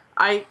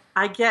 I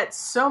get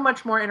so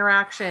much more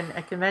interaction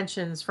at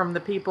conventions from the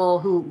people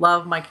who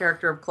love my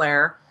character of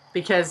Claire,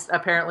 because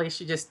apparently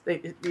she just,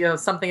 you know,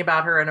 something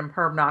about her and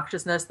her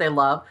obnoxiousness they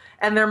love.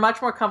 And they're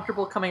much more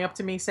comfortable coming up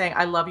to me saying,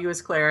 I love you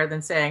as Claire,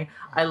 than saying,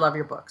 I love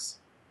your books.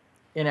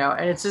 You know,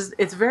 and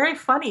it's very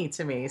funny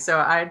to me. So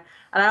I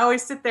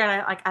always sit there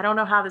and I don't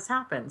know how this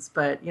happens,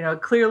 but, you know,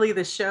 clearly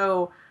the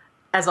show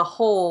as a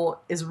whole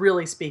is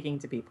really speaking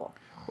to people.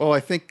 Well, I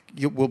think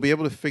we'll be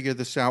able to figure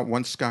this out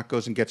once Scott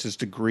goes and gets his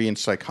degree in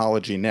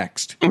psychology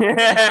next. See,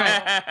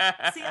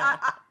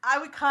 I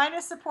would kind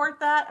of support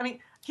that. I mean,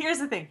 here's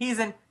the thing. He's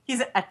an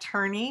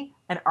attorney,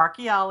 an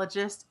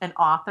archaeologist, an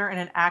author, and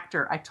an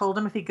actor. I told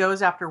him if he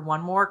goes after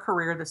one more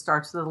career that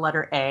starts with the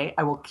letter A,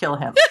 I will kill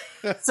him.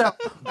 So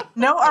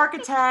no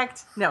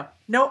architect,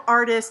 no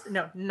artist,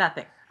 no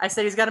nothing. I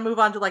said he's got to move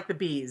on to like the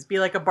B's, be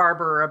like a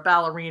barber or a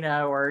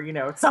ballerina or, you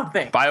know,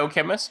 something.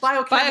 Biochemist?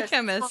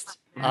 Biochemist.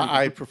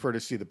 I prefer to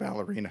see the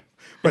ballerina,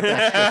 but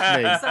that's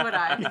just me. So would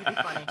I. I think it'd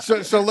be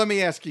funny. So let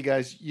me ask you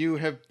guys, you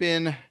have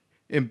been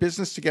in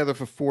business together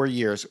for 4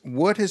 years.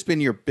 What has been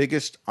your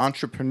biggest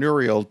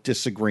entrepreneurial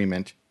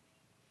disagreement?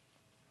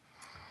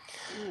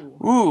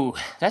 Ooh,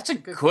 that's a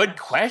good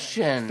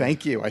question.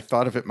 Thank you. I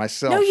thought of it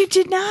myself. No, you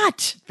did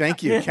not.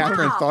 Thank you.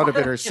 Catherine thought of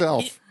it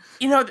herself.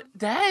 You know,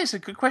 that is a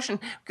good question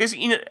because,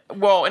 you know,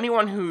 well,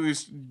 anyone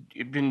who's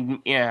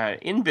been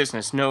in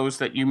business knows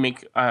that you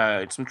make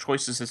some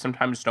choices that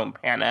sometimes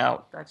don't pan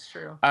out. That's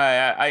true.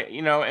 I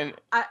know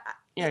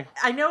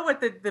what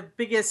the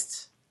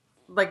biggest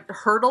like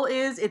hurdle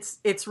is.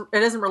 It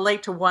doesn't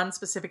relate to one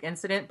specific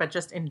incident, but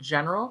just in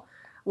general.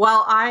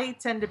 While I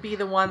tend to be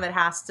the one that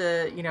has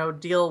to, you know,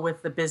 deal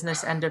with the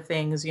business end of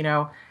things, you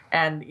know,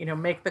 and, you know,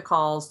 make the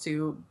calls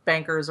to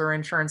bankers or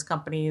insurance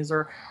companies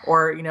or,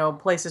 you know,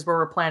 places where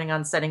we're planning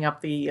on setting up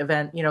the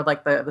event, you know,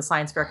 like the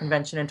science fair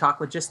convention and talk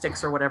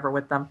logistics or whatever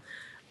with them.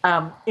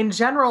 In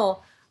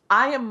general,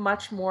 I am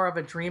much more of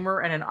a dreamer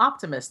and an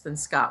optimist than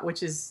Scott,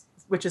 which is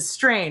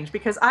strange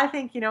because I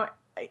think, you know,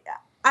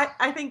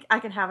 I think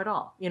I can have it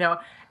all, you know,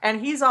 and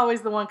he's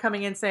always the one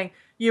coming in saying,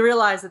 you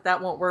realize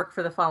that won't work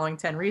for the following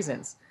 10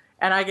 reasons.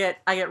 And I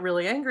get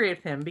really angry at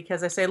him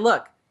because I say,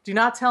 look, do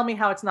not tell me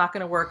how it's not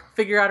going to work.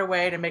 Figure out a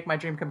way to make my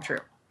dream come true.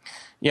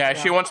 Yeah,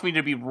 she wants me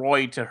to be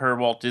Roy to her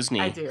Walt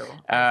Disney. I do.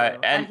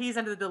 And he's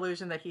under the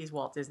delusion that he's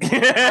Walt Disney.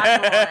 I'm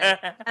Roy,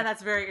 and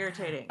that's very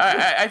irritating.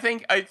 I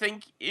think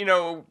you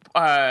know,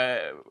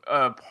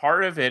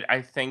 part of it,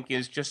 I think,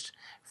 is just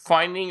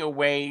finding a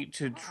way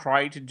to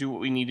try to do what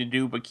we need to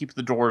do, but keep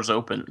the doors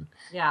open.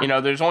 Yeah. You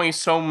know, there's only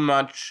so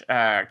much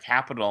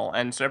capital,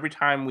 and so every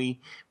time we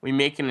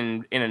make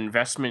an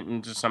investment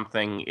into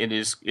something,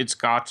 it's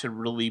got to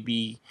really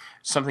be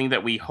something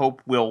that we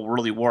hope will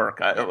really work.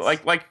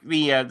 Yes. Like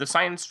the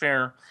science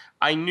fair,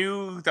 I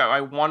knew that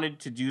I wanted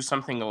to do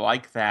something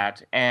like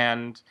that,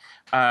 and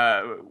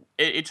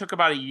it took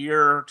about a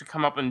year to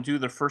come up and do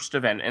the first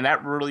event, and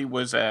that really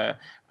was a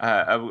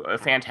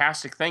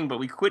fantastic thing. But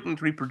we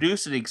couldn't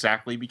reproduce it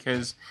exactly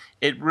because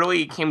it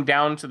really came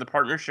down to the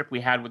partnership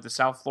we had with the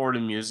South Florida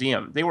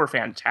Museum. They were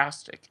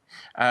fantastic.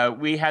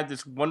 We had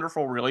this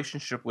wonderful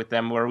relationship with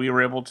them where we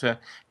were able to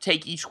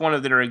take each one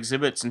of their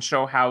exhibits and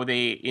show how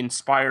they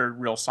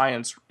inspired real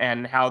science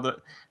and how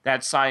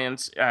that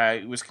science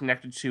was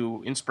connected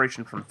to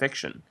inspiration from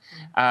fiction.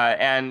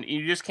 And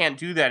you just can't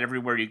do that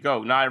everywhere you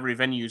go. Not every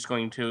venue is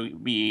going to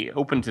be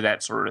open to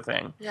that sort of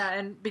thing. Yeah,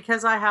 and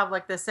because I have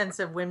like this sense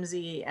of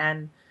whimsy,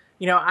 and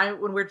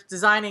when we're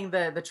designing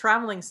the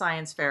traveling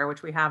science fair,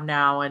 which we have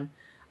now, and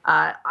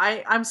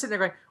I'm sitting there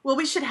going, well,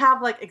 we should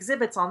have like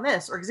exhibits on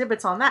this or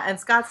exhibits on that. And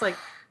Scott's like,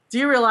 do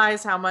you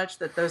realize how much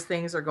that those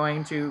things are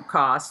going to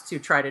cost to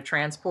try to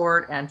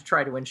transport and to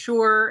try to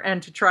insure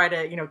and to try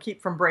to,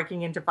 keep from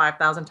breaking into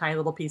 5,000 tiny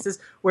little pieces?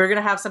 We're going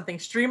to have something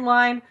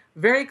streamlined,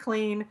 very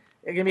clean.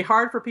 It's going to be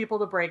hard for people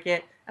to break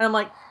it. And I'm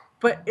like,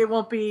 but it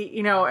won't be,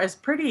 as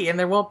pretty, and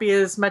there won't be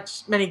as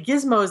many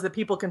gizmos that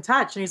people can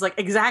touch. And he's like,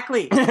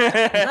 exactly.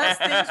 Less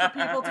things for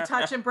people to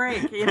touch and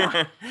break,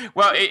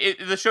 Well,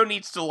 the show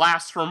needs to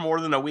last for more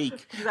than a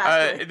week.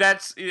 Exactly.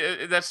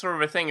 That's sort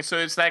of a thing. So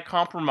it's that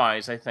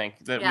compromise, I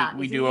think, that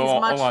we do a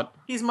lot.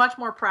 He's much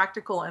more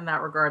practical in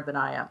that regard than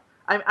I am.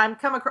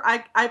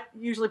 I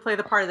usually play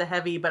the part of the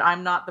heavy, but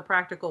I'm not the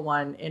practical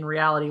one in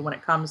reality when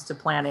it comes to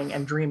planning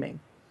and dreaming.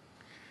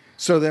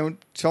 So then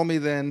tell me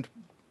then,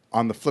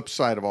 on the flip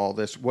side of all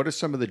this, what are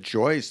some of the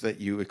joys that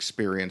you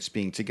experience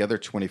being together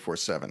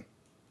 24/7?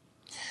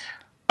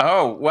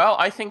 Oh, well,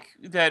 I think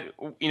that,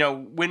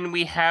 when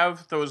we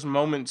have those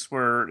moments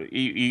where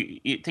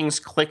things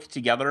click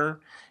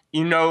together,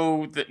 you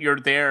know that you're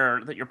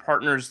there, that your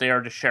partner's there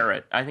to share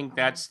it. I think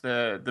that's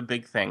the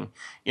big thing.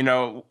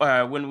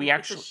 When we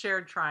It's a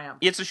shared triumph.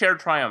 It's a shared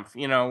triumph.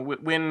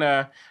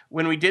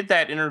 When we did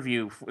that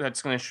interview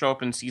that's going to show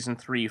up in season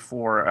 3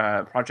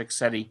 for Project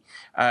SETI,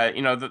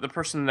 the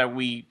person that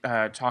we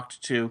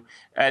talked to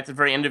at the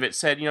very end of it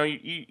said,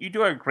 you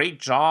do a great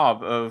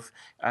job of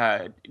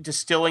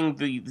distilling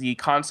the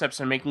concepts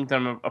and making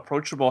them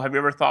approachable. Have you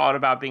ever thought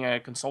about being a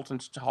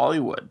consultant to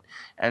Hollywood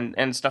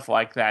and stuff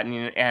like that?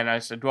 And I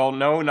said, well,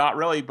 no, not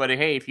really. But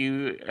hey, if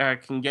you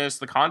can get us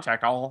the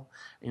contact, I'll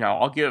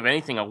give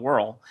anything a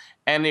whirl.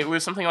 And it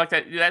was something like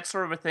that. That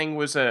sort of a thing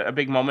was a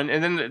big moment.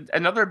 And then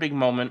another big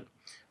moment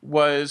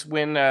was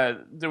when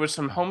there was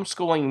some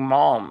homeschooling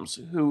moms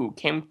who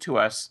came to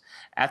us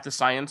at the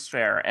science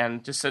fair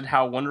and just said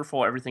how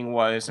wonderful everything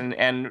was.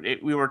 And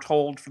we were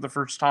told for the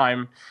first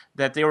time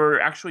that they were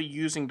actually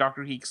using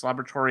Dr. Geek's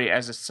laboratory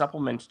as a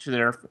supplement to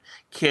their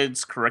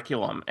kids'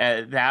 curriculum.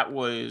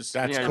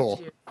 That's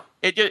cool.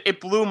 It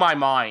blew my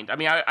mind. I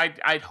mean,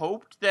 I'd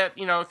hoped that,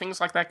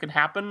 things like that could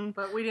happen.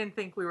 But we didn't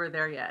think we were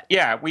there yet.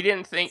 Yeah, we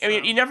didn't think. So. I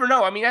mean, you never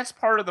know. I mean, that's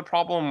part of the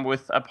problem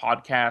with a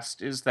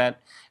podcast is that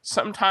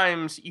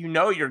sometimes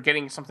you're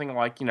getting something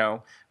like,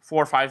 4,000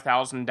 or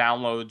 5,000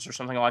 downloads or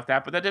something like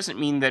that, but that doesn't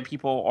mean that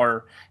people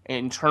are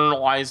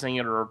internalizing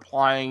it or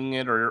applying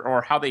it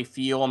or how they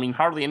feel. I mean,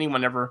 hardly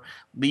anyone ever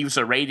leaves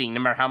a rating, no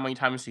matter how many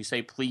times you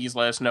say, please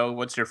let us know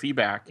what's your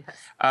feedback.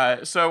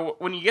 Yes. So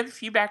when you get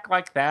feedback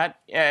like that,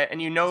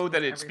 and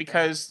that it's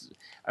because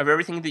of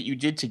everything that you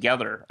did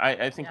together,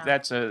 I think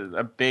that's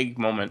a big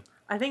moment.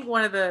 I think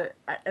one of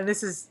and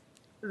this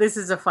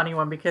is a funny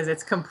one because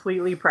it's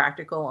completely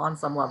practical on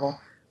some level.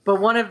 But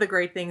one of the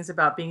great things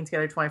about being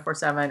together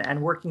 24/7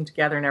 and working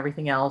together and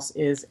everything else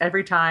is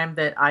every time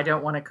that I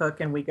don't want to cook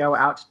and we go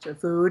out to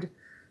food,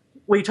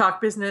 we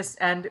talk business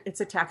and it's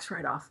a tax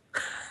write-off.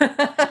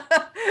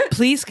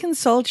 Please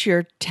consult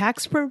your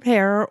tax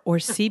preparer or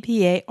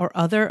CPA or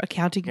other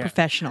accounting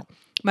professional.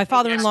 My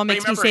father-in-law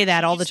makes me say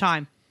that all the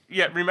time.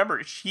 Yeah,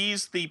 remember,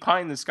 she's the pie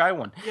in the sky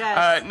one.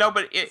 Yes. No,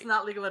 but it's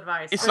not legal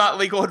advice. It's not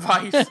legal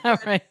advice. All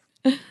right.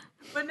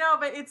 But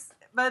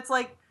it's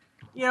like,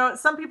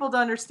 some people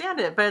don't understand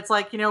it, but it's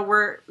like,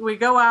 we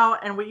go out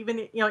and we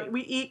even,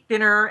 we eat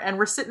dinner and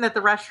we're sitting at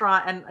the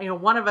restaurant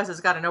and, one of us has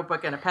got a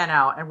notebook and a pen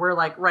out and we're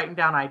like writing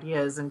down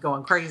ideas and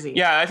going crazy.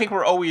 Yeah, I think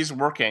we're always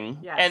working.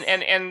 Yes.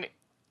 And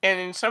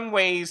in some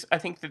ways, I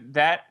think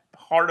that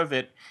part of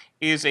it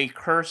is a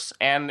curse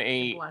and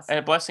a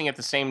blessing at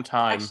the same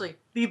time. Actually,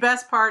 the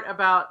best part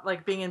about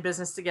like being in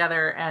business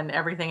together and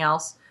everything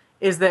else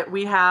is that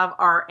we have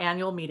our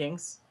annual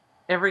meetings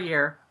every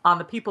year on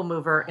the People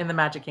Mover in the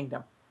Magic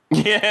Kingdom.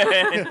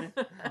 Yeah,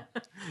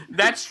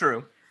 that's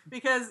true.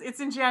 Because it's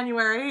in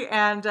January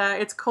and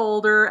it's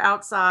colder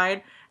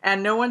outside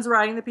and no one's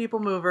riding the People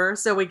Mover.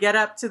 So we get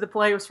up to the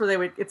place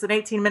where it's an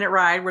 18-minute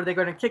ride where they're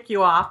going to kick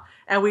you off.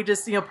 And we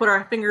just, put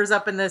our fingers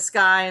up in the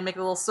sky and make a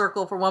little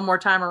circle for one more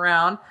time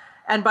around.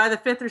 And by the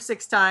 5th or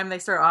 6th time, they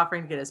start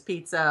offering to get us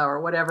pizza or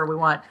whatever we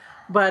want.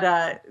 But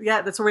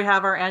that's where we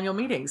have our annual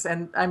meetings.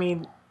 And I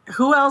mean,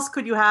 who else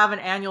could you have an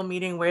annual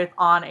meeting with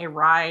on a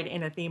ride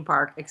in a theme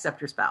park except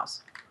your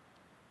spouse?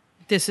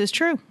 This is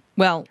true.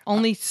 Well,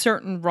 only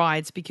certain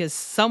rides, because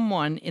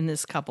someone in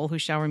this couple, who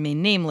shall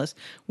remain nameless,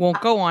 won't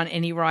go on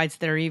any rides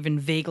that are even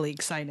vaguely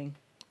exciting.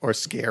 Or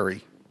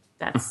scary.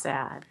 That's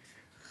sad.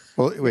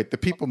 Well, wait, the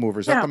People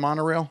Mover, is that Yeah. the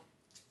monorail?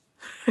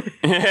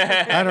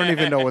 I don't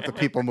even know what the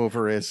People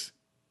Mover is.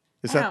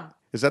 Is Yeah.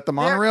 that the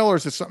monorail, or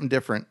is it something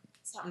different?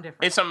 Something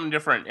different. It's something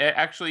different.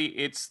 Actually,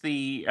 it's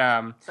the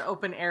The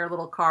open air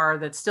little car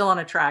that's still on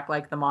a track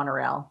like the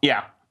monorail.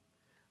 yeah.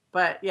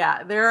 But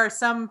yeah, there are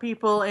some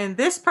people in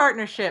this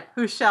partnership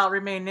who shall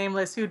remain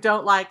nameless who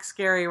don't like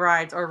scary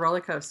rides or roller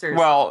coasters.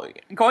 Well,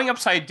 going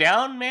upside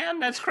down, man,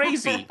 that's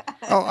crazy.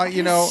 Oh,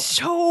 you know,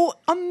 So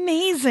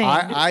amazing.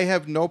 I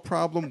have no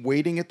problem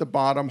waiting at the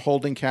bottom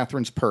holding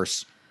Catherine's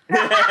purse.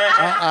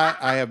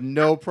 I have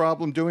no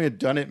problem doing it.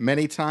 Done it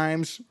many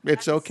times.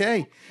 It's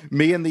okay.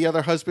 Me and the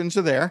other husbands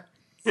are there.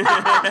 dude,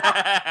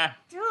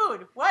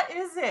 what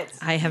is it?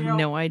 I have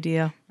no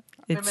idea.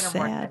 It's Women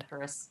are more sad.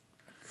 adventurous.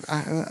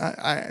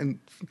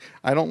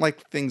 I don't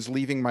like things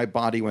leaving my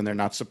body when they're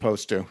not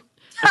supposed to.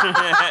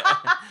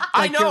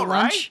 I know, your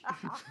lunch?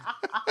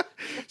 right?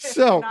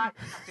 So Not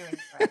doing it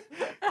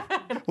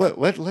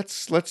right.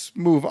 let's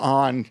move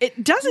on.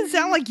 It doesn't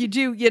sound like you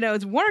do.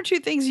 It's one or two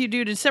things you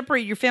do to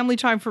separate your family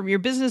time from your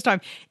business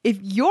time. If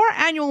your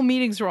annual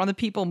meetings are on the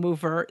People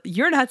Mover,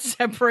 you're not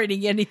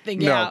separating anything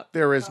No, out.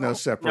 there is no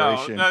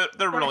separation. No,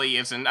 there really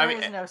isn't. I There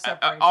mean, is no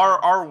separation.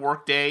 our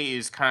work day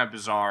is kind of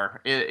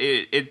bizarre.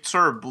 It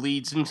sort of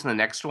bleeds into the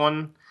next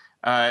one,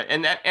 but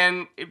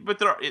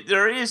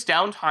there is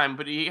downtime,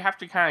 but you have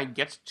to kind of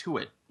get to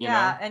it. You know?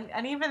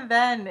 and even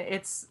then,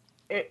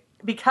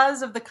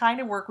 because of the kind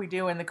of work we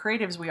do and the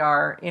creatives we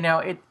are,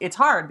 it's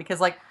hard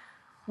because like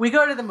we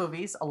go to the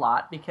movies a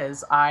lot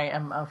because I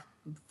am a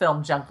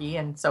film junkie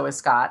and so is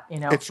Scott.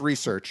 It's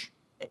research.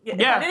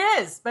 Yeah. But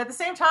it is. But at the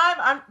same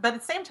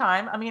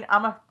time, I mean,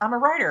 I'm a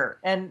writer,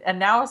 and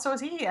now so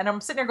is he. And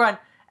I'm sitting there going,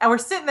 and we're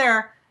sitting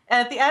there,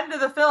 and at the end of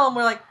the film,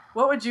 we're like,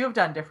 what would you have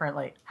done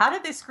differently? How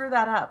did they screw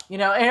that up?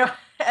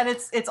 And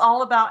it's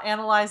all about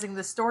analyzing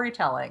the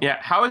storytelling. Yeah,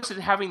 how is it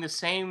having the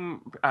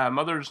same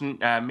mother's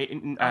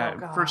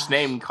first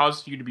name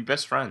caused you to be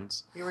best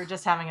friends? We were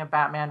just having a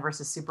Batman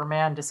versus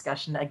Superman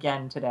discussion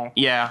again today.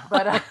 Yeah.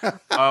 But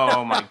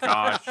Oh my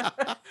gosh.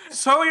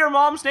 So your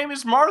mom's name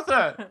is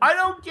Martha. I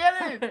don't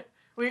get it.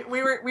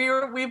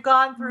 we've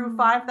gone through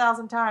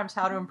 5,000 times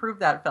how to improve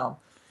that film.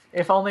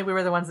 If only we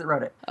were the ones that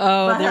wrote it.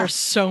 Oh, there's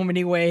so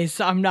many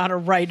ways. I'm not a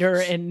writer,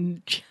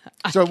 and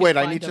So wait,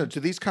 I find need to. them. Do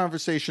these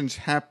conversations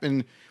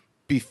happen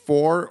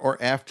before or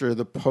after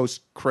the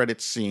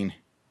post-credits scene?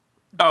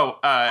 Oh,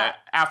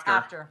 after.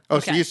 After. Oh,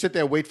 so Okay. you sit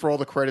there, wait for all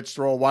the credits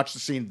to roll, watch the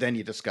scene, then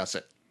you discuss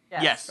it.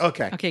 Yes.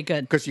 Okay. Okay,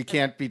 good. Because you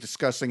can't be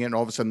discussing it, and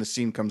all of a sudden the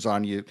scene comes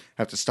on. You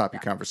have to stop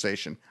your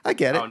conversation. I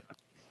get it. Oh,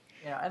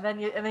 Yeah, and then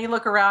you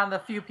look around, the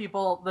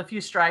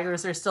few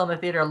stragglers that are still in the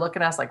theater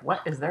looking at us like, what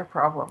is their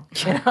problem?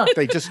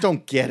 They just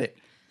don't get it.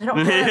 They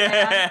don't get it,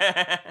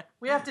 man.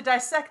 We have to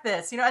dissect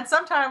this, and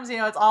sometimes,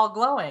 it's all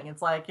glowing.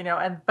 It's like,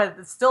 but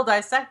it's still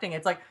dissecting.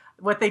 It's like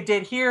what they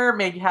did here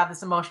made you have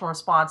this emotional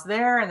response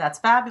there, and that's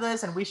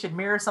fabulous, and we should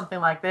mirror something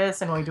like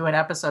this, and we do an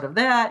episode of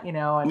that,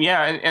 and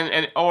Yeah,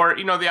 and or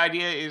the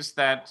idea is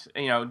that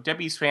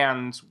Debbie's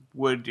fans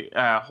would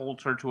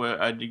hold her to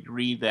a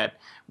degree that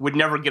would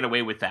never get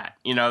away with that.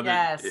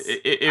 yes.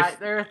 If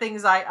There are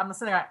things I'm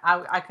sitting there,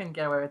 I couldn't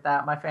get away with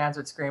that. My fans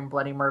would scream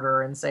bloody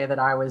murder and say that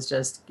I was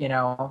just,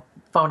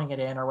 phoning it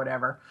in or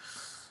whatever.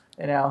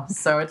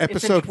 So it's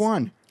Episode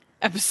 1.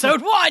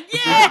 Episode 1,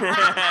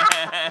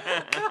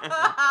 yeah,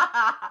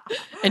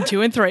 and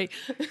 2 and 3.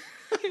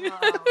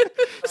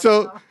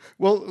 So,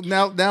 well,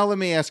 now let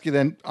me ask you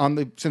then.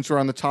 Since we're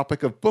on the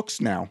topic of books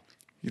now,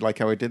 you like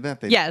how I did that?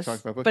 They Yes,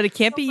 talked about books. but it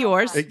can't be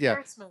yours. Yeah.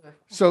 Very smooth.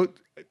 So,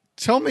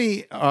 tell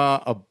me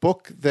a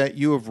book that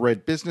you have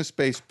read,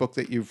 business-based book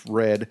that you've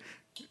read,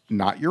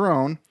 not your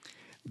own,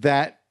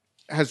 that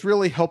has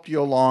really helped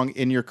you along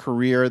in your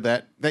career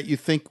that you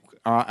think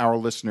our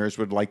listeners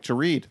would like to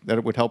read, that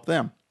it would help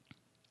them.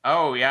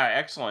 Oh yeah,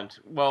 excellent.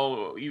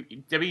 Well,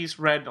 Debbie's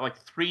read like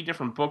 3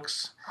 different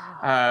books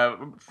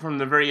from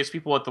the various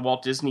people at the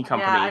Walt Disney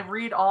Company. Yeah, I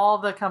read all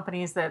the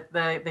companies that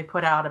they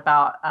put out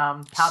about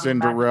how the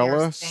Cinderella,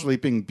 Imagineers think.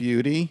 Sleeping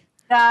Beauty.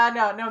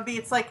 No.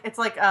 It's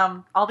like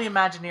all the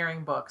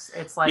Imagineering books.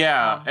 It's like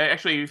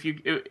Actually,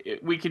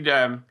 we could.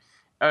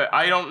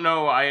 I don't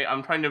know.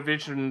 I'm trying to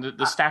envision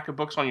the stack of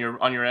books on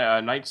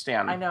your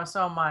nightstand. I know,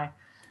 so am I,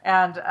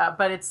 and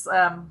but it's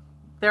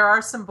there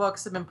are some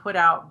books that have been put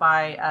out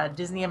by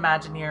Disney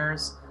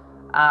Imagineers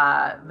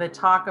that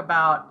talk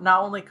about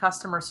not only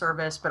customer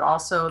service but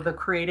also the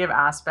creative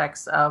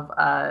aspects of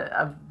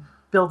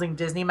building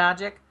Disney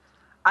magic.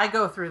 I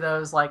go through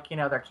those like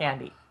they're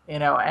candy,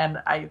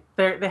 and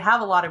they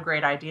have a lot of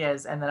great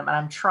ideas, and then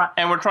I'm trying.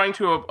 And we're trying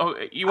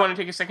to. You want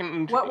to take a second?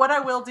 And What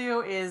I will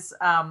do is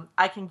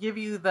I can give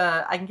you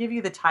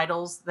the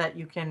titles that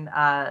you can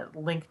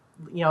link,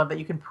 that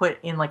you can put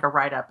in like a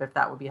write up if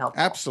that would be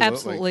helpful.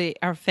 Absolutely.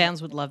 Our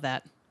fans would love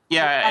that.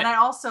 Yeah, And I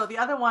also, the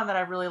other one that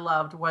I really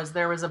loved was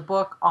there was a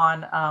book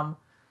on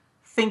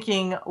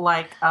thinking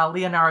like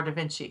Leonardo da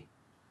Vinci.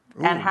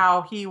 and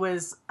how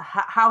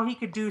how he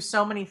could do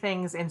so many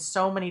things in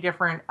so many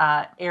different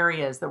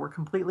areas that were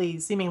completely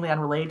seemingly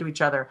unrelated to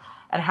each other,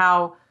 and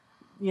how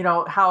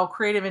how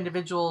creative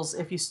individuals,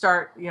 if you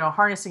start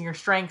harnessing your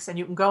strengths and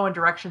you can go in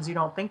directions you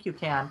don't think you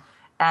can,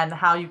 and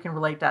how you can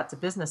relate that to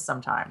business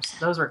sometimes.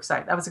 Those were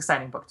exciting. That was an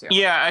exciting book too.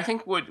 Yeah, I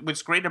think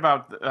what's great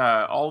about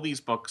all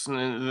these books,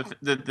 and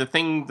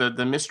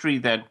the mystery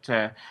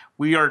that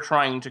we are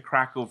trying to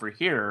crack over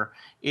here,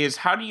 is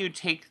how do you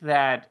take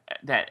that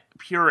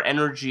pure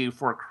energy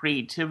for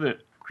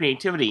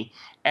creativity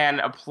and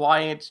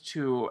apply it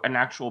to an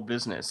actual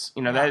business?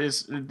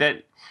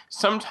 That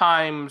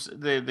sometimes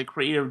the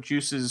creative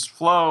juices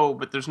flow,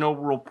 but there's no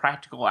real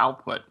practical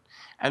output.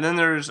 And then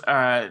there's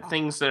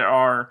things that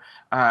are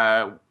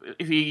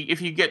if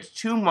you get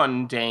too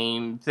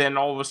mundane, then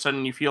all of a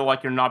sudden you feel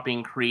like you're not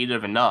being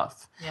creative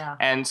enough. Yeah.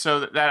 And so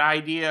that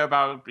idea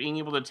about being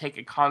able to take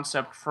a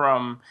concept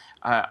from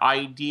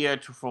idea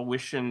to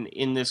fruition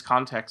in this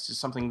context is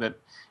something that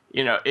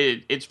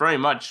it's very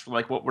much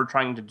like what we're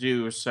trying to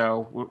do.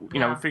 So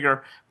we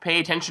figure pay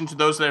attention to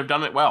those that have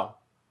done it well.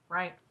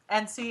 Right.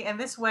 And see, in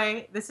this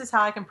way, this is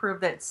how I can prove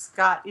that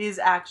Scott is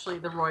actually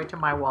the Roy to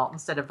my Walt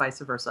instead of vice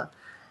versa.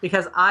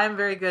 Because I'm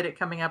very good at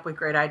coming up with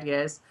great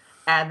ideas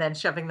and then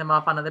shoving them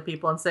off on other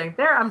people and saying,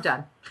 there, I'm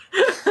done.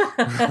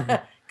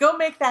 Go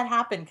make that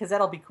happen, because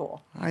that'll be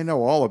cool. I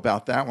know all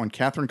about that. When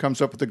Catherine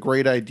comes up with a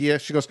great idea,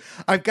 she goes,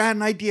 I've got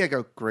an idea. I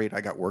go, great, I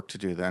got work to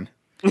do then.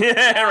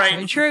 Yeah, right.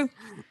 Very true.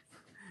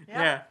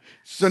 Yeah.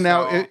 So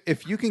now,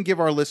 if you can give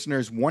our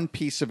listeners one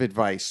piece of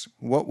advice,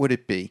 what would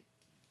it be?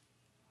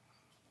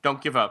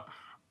 Don't give up.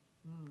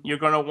 You're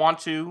going to want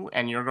to,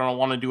 and you're going to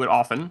want to do it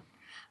often.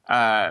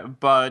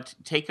 But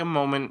take a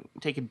moment,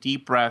 take a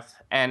deep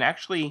breath, and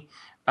actually,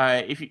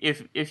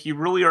 if you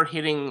really are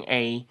hitting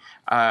a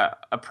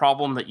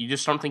problem that you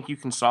just don't think you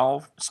can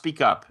solve,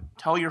 speak up.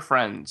 Tell your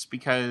friends,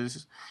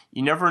 because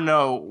you never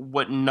know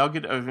what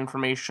nugget of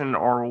information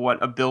or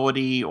what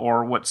ability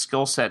or what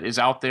skill set is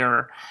out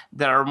there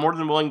that are more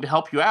than willing to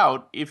help you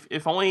out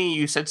if only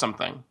you said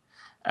something.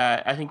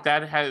 I think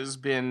that has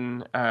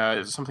been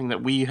something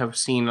that we have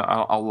seen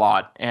a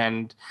lot.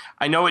 And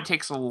I know it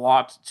takes a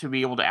lot to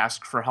be able to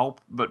ask for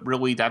help, but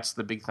really that's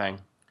the big thing.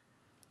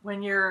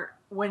 When you're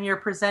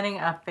presenting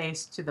a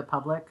face to the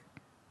public,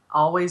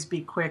 always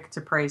be quick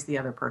to praise the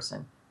other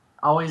person.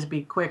 Always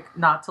be quick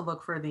not to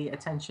look for the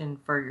attention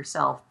for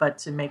yourself, but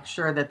to make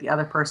sure that the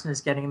other person is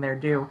getting their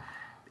due.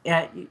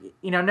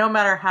 No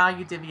matter how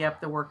you divvy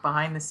up the work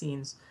behind the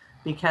scenes,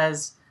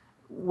 because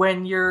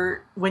when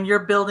you're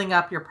building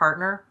up your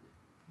partner,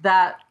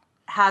 that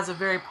has a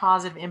very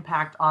positive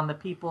impact on the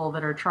people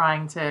that are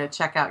trying to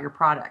check out your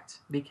product,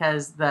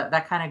 because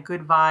that kind of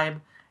good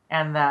vibe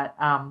and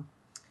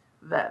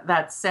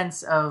that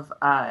sense of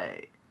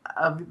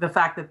the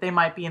fact that they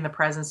might be in the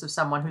presence of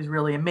someone who's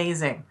really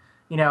amazing,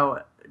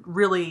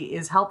 really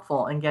is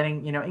helpful in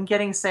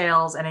getting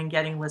sales and in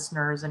getting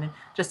listeners and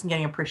just in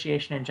getting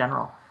appreciation in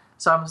general.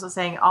 So I'm just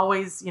saying,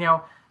 always,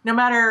 no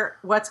matter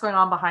what's going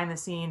on behind the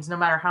scenes, no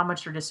matter how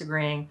much you're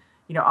disagreeing,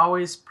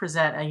 always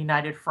present a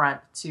united front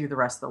to the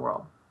rest of the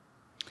world.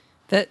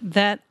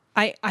 That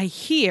I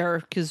hear,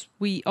 because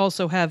we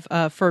also have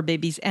fur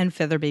babies and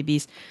feather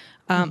babies.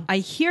 I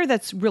hear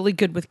that's really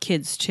good with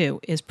kids too,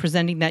 is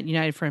presenting that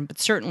united front, but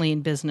certainly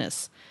in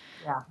business,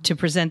 to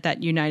present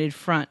that united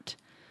front.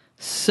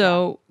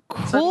 So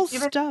cool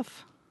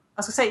stuff. I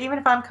was going to say, even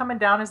if I'm coming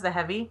down as the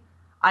heavy,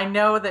 I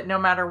know that no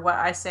matter what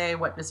I say,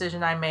 what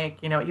decision I make,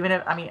 even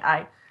if,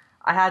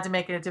 I had to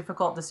make a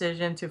difficult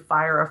decision to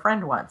fire a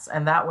friend once,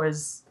 and that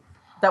was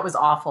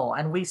awful,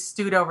 and we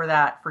stewed over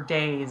that for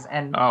days.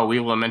 And we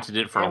lamented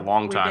it for a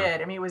long time. We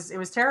did. It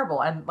was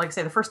terrible, and like I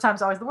say, the first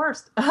time's always the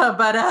worst.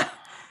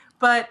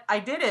 But I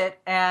did it,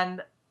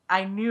 and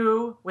I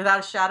knew without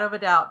a shadow of a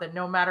doubt that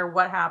no matter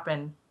what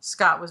happened,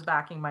 Scott was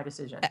backing my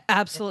decision.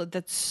 Absolutely,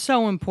 that's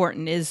so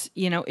important. Is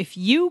if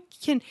you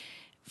can,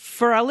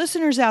 for our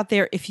listeners out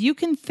there, if you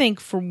can think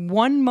for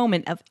one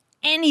moment of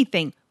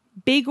anything,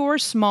 big or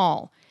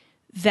small,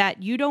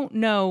 that you don't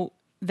know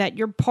that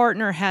your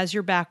partner has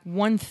your back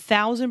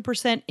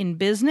 1,000% in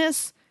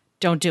business,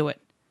 don't do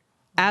it.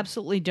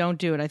 Absolutely don't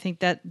do it. I think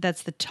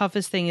that's the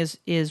toughest thing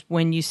is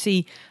when you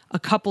see a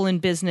couple in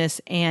business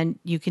and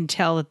you can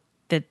tell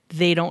that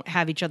they don't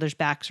have each other's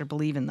backs or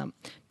believe in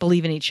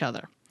each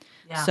other.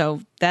 Yeah.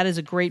 So that is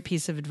a great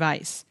piece of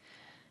advice.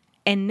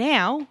 And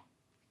now,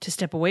 to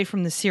step away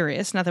from the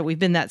serious, not that we've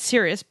been that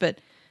serious, but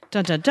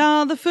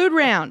the food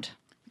round.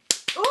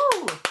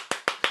 Ooh,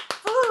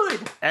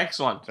 food.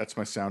 Excellent. That's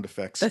my sound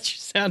effects. That's your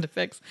sound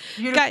effects.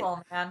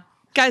 Beautiful, man.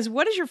 Guys,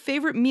 what is your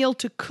favorite meal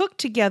to cook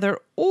together,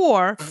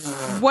 or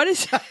what is...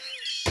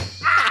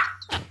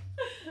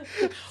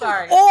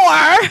 Sorry.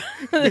 Or,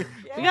 we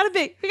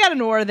got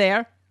an or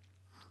there.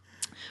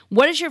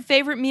 What is your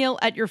favorite meal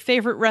at your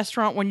favorite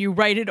restaurant when you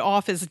write it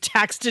off as a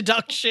tax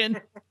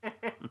deduction?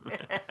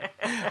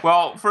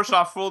 Well, first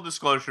off, full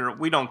disclosure,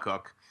 we don't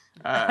cook.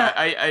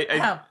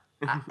 Hey,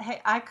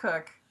 I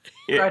cook.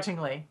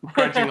 Grudgingly.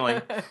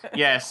 Grudgingly.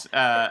 Yes.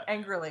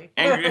 Angrily.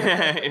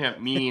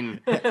 Mean.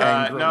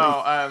 Angrily.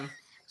 No.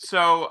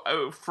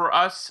 So for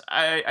us,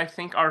 I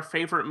think our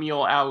favorite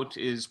meal out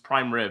is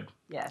prime rib.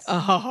 Yes.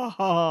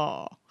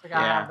 Oh. We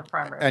gotta Yeah. have the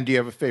prime rib. And do you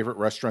have a favorite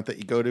restaurant that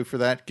you go to for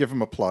that? Give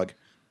them a plug.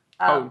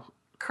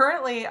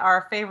 Currently,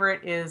 our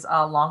favorite is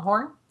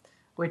Longhorn,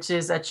 which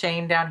is a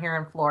chain down here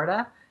in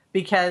Florida,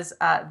 because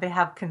they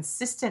have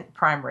consistent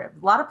prime rib.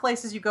 A lot of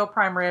places you go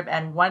prime rib,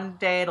 and one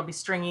day it'll be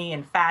stringy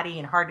and fatty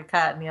and hard to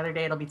cut, and the other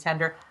day it'll be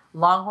tender.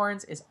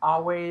 Longhorns is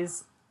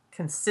always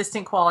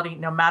consistent quality,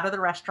 no matter the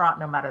restaurant,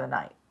 no matter the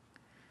night.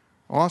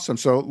 Awesome.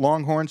 So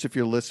Longhorns, if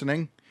you're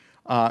listening,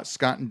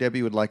 Scott and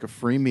Debbie would like a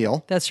free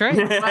meal That's right.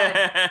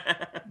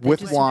 But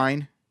with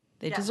wine.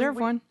 They Yeah, deserve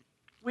one.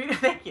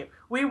 thank you.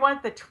 We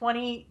want the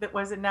 20. That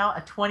was it now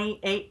a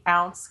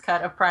 28-ounce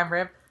cut of prime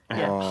rib.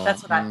 Yeah, Oh,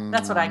 that's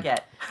what I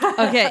get.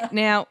 Okay,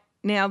 now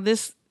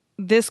this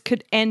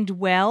could end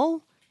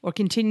well or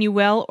continue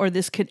well, or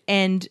this could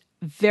end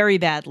very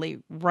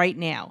badly right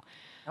now.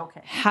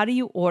 Okay, How do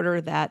you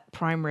order that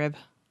prime rib?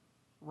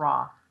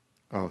 raw.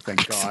 Oh,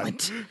 thank God.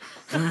 Excellent.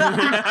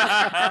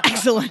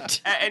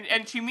 Excellent.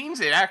 And she means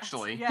it,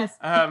 actually. Yes,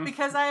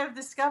 because I have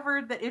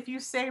discovered that if you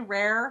say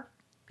rare,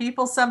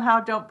 people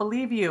somehow don't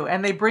believe you,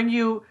 and they bring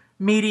you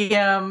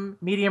medium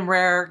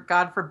rare,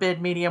 God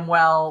forbid medium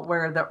well,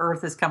 where the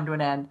earth has come to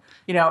an end.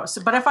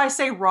 So, but if I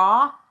say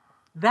raw,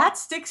 that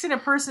sticks in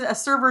a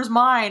server's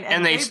mind,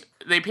 And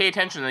they pay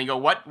attention and they go,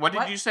 what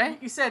did you say?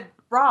 You said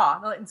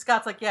raw. And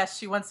Scott's like, yes,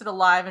 she wants it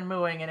alive and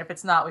mooing, and if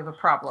it's not, we have a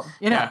problem.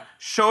 Yeah.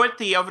 Show it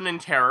the oven in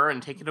terror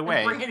and take it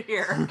away. Bring it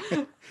here.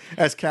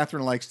 As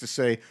Catherine likes to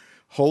say,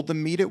 hold the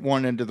meat at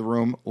one end of the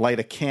room, light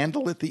a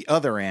candle at the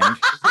other end,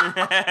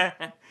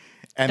 and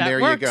That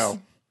there works. you go.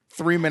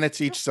 3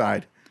 minutes each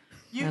side.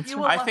 You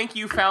will I love- think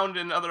you found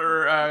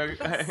another...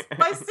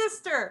 my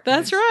sister.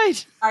 That's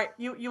right. All right,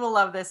 you will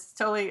love this.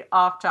 Totally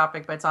off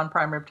topic, but it's on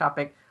prime rib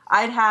topic.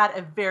 I'd had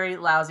a very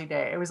lousy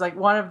day. It was like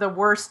one of the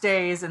worst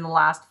days in the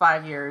last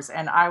 5 years,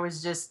 and I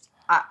was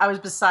I was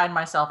beside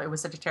myself. It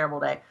was such a terrible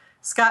day.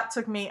 Scott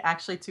took me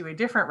actually to a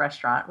different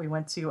restaurant. We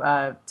went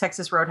to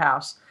Texas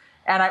Roadhouse,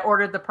 and I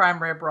ordered the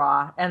prime rib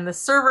raw. And the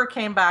server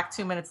came back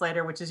 2 minutes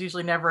later, which is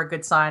usually never a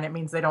good sign. It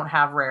means they don't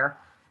have rare.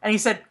 And he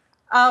said,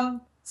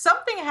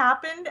 something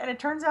happened, and it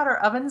turns out our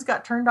ovens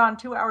got turned on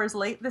 2 hours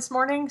late this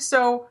morning.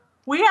 So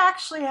we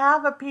actually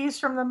have a piece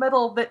from the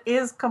middle that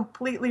is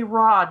completely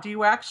raw. Do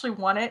you actually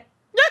want it?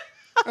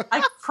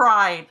 I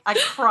cried.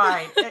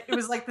 It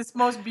was like this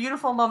most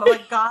beautiful moment.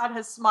 Like God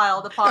has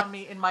smiled upon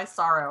me in my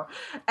sorrow.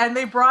 And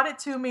they brought it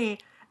to me,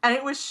 and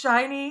it was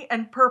shiny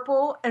and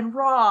purple and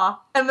raw.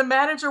 And the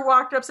manager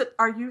walked up and said,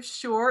 "Are you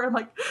sure?" I'm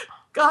like,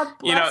 God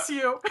bless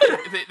you.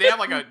 they have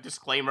like a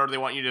disclaimer they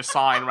want you to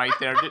sign right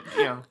there.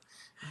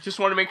 Just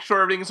want to make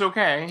sure everything's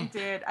okay. I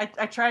did.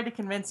 I tried to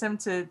convince him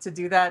to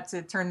do that,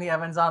 to turn the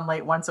ovens on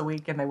late once a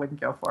week, and they wouldn't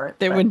go for it.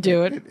 They wouldn't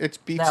do it. It's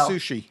beef No.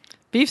 sushi.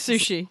 Beef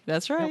sushi.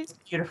 That's right. It's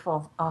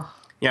beautiful. Oh,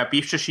 Yeah,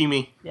 beef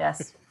sashimi.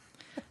 yes.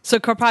 So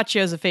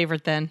carpaccio's a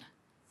favorite then.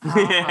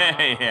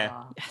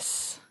 Yeah.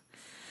 Yes.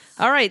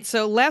 All right.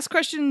 So last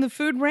question in the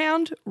food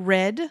round: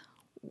 red,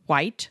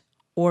 white,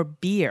 or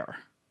beer?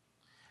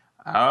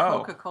 Oh.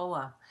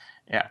 Coca-Cola.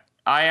 Yeah.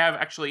 I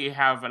actually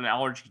have an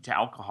allergy to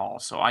alcohol,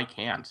 so I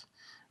can't.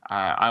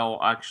 I'll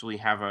actually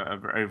have a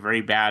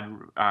very bad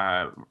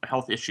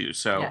health issue.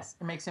 So Yes,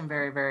 it makes him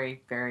very,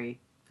 very, very,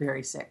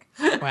 very sick.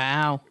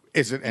 Wow.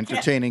 Is it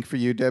entertaining for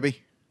you,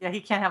 Debbie? Yeah, he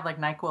can't have like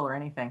NyQuil or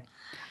anything.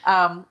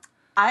 I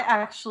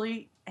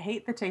actually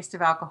hate the taste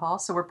of alcohol,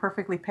 so we're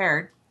perfectly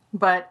paired.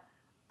 But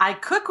I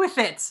cook with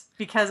it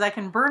because I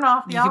can burn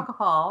off the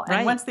alcohol. And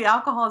right. once the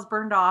alcohol is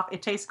burned off,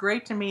 it tastes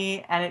great to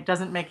me and it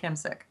doesn't make him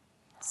sick.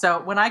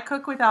 So when I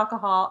cook with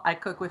alcohol, I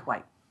cook with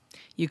white.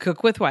 You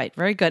cook with white.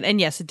 Very good.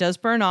 And yes, it does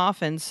burn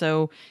off, and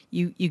so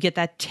you get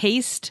that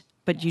taste,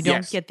 but you don't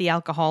Yes. get the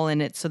alcohol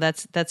in it. So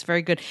that's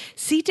very good.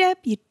 See, Deb,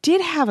 you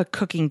did have a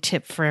cooking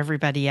tip for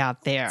everybody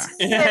out there.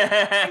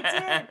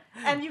 I did.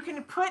 And you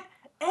can put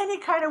any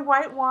kind of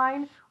white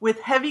wine with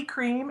heavy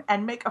cream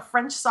and make a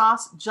French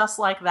sauce just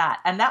like that.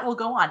 And that will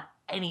go on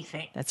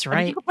anything. That's I mean,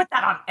 right. you can put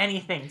that on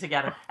anything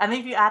together. And then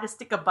if you add a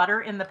stick of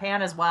butter in the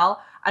pan as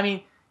well, I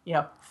mean,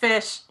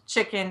 fish,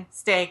 chicken,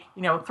 steak,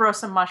 throw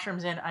some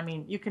mushrooms in. I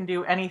mean, you can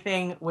do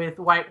anything with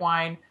white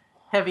wine,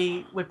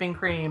 heavy whipping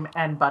cream,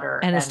 and butter.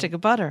 And a stick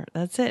of butter.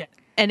 That's it.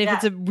 And if Yeah.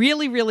 it's a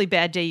really, really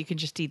bad day, you can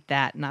just eat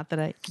that. Not that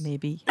I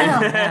maybe.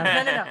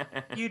 No.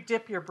 You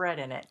dip your bread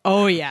in it.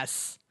 Oh,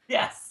 yes.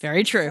 Yes.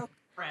 Very true.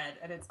 Bread,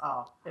 and it's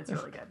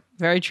really good.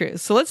 Very true.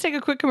 So let's take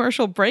a quick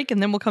commercial break,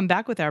 and then we'll come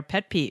back with our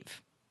pet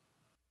peeve.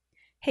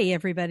 Hey,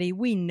 everybody.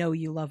 We know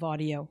you love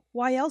audio.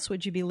 Why else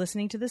would you be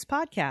listening to this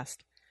podcast?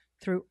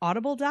 Through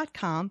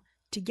audible.com,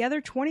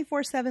 Together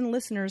 24/7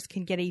 listeners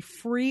can get a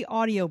free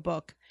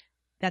audiobook.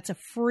 That's a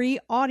free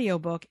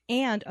audiobook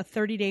and a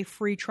 30-day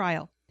free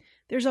trial.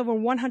 There's over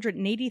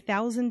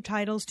 180,000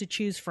 titles to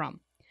choose from.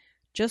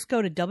 Just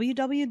go to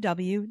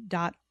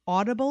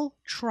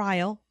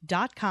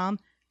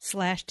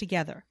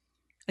www.audibletrial.com/together.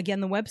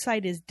 Again, the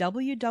website is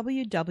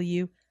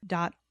www.audibletrial.com/together.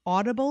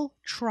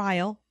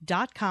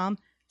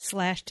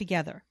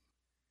 www.audibletrial.com/together.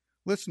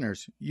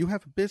 Listeners, you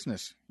have a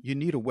business. You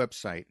need a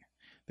website.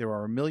 There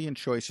are a million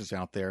choices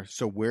out there,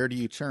 so where do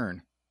you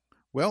turn?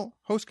 Well,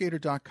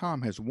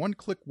 HostGator.com has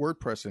one-click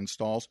WordPress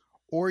installs,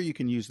 or you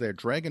can use their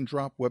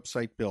drag-and-drop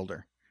website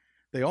builder.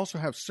 They also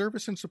have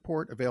service and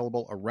support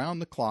available around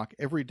the clock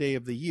every day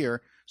of the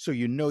year, so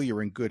you know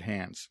you're in good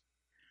hands.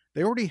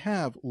 They already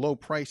have low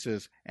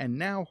prices, and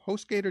now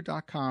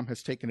HostGator.com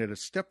has taken it a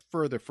step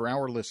further for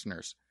our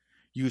listeners.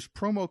 Use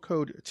promo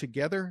code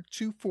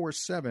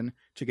TOGETHER247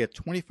 to get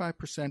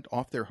 25%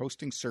 off their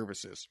hosting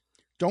services.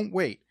 Don't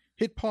wait.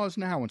 Hit pause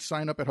now and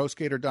sign up at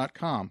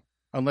HostGator.com.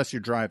 Unless you're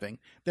driving,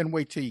 then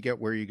wait till you get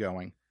where you're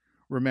going.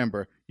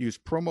 Remember, use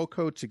promo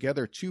code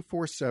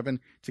TOGETHER247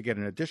 to get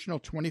an additional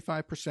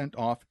 25%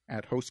 off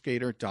at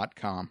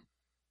HostGator.com.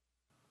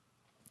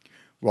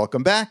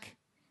 Welcome back.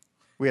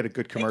 We had a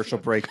good commercial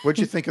break. What'd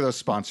you think of those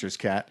sponsors,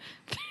 Kat?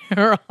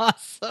 They're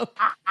awesome.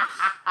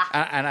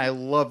 And I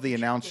love the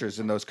announcers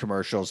in those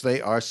commercials.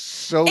 They are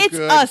so It's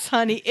good. us,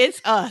 honey. It's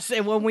us.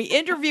 And when we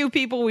interview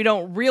people, we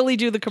don't really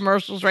do the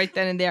commercials right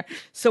then and there.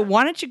 So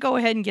why don't you go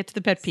ahead and get to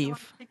the pet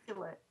peeve?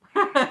 Articulate.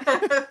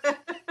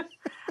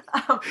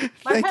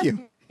 Thank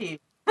you.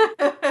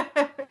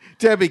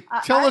 Debbie,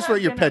 tell us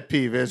what your pet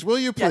peeve is, will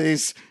you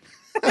please?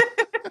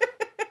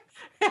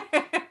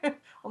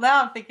 Well,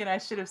 now I'm thinking I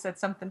should have said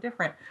something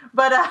different.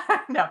 But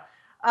no,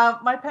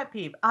 my pet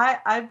peeve.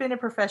 I've been a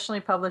professionally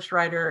published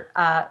writer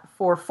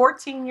for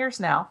 14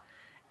 years now.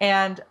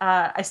 And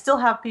I still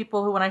have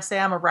people who, when I say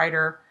I'm a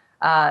writer,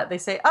 they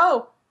say,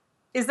 oh,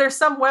 is there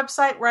some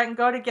website where I can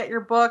go to get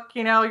your book?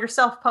 You know, you're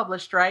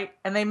self-published, right?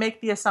 And they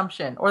make the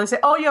assumption. Or they say,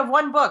 oh, you have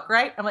one book,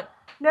 right? I'm like,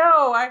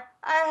 no, I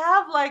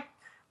have like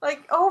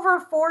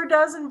over 4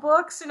 dozen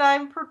books, and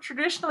I'm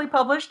traditionally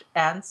published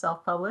and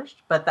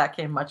self-published, but that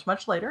came much,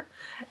 much later.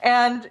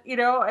 And, you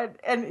know,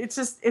 and it's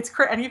just,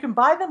 and you can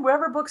buy them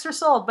wherever books are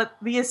sold. But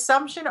the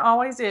assumption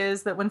always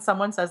is that when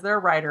someone says they're a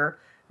writer,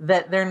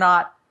 that they're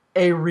not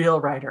a real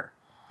writer,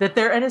 that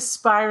they're an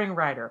aspiring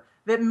writer,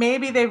 that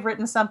maybe they've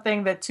written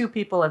something that 2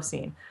 people have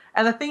seen.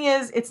 And the thing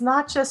is, it's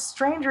not just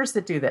strangers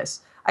that do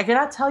this. I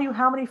cannot tell you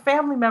how many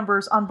family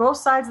members on both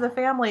sides of the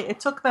family, it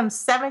took them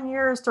 7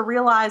 years to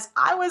realize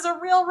I was a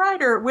real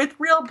writer with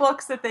real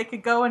books that they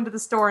could go into the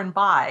store and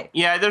buy.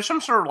 Yeah, there's some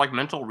sort of like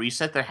mental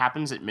reset that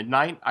happens at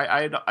midnight.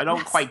 I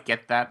don't quite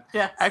get that.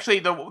 Yes. Actually,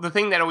 the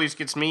thing that always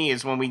gets me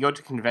is when we go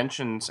to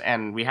conventions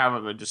and we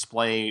have a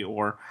display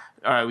or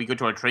we go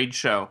to a trade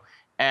show,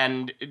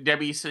 and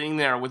Debbie's sitting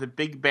there with a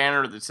big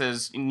banner that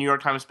says New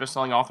York Times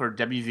bestselling author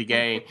Debbie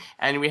Vigay,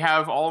 and we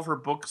have all of her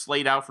books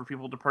laid out for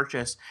people to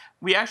purchase.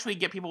 We actually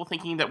get people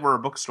thinking that we're a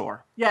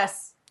bookstore.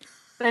 Yes.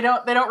 They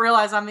don't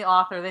realize I'm the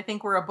author. They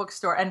think we're a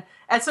bookstore. And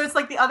so it's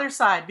like the other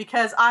side,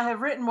 because I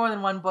have written more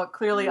than one book.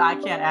 Clearly, I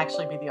can't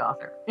actually be the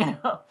author. You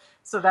know?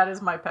 So that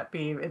is my pet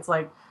peeve. It's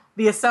like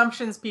the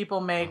assumptions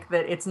people make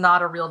that it's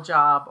not a real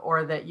job,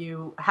 or that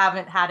you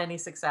haven't had any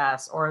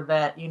success, or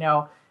that, you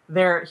know,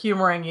 they're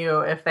humoring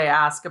you if they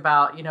ask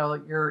about, you know,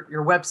 your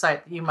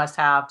website that you must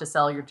have to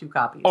sell your 2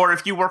 copies. Or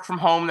if you work from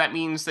home, that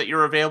means that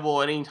you're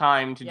available at any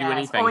time to do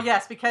anything. Oh,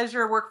 yes, because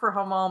your work for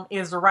home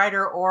is a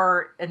writer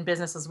or in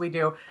business as we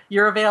do,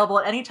 you're available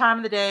at any time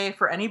of the day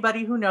for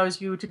anybody who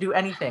knows you to do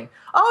anything.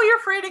 Oh, you're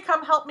free to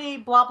come help me,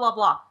 blah, blah,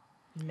 blah.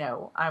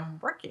 No, I'm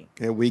working.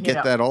 Yeah, we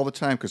get that all the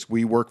time because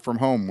we work from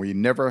home. We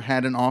never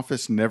had an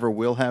office, never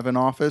will have an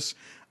office.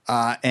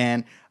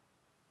 And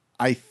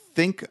I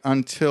think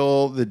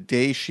until the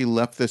day she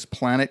left this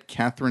planet,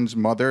 Catherine's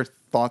mother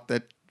thought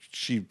that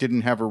she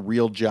didn't have a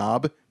real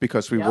job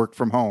because we worked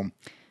from home.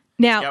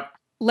 Now,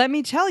 let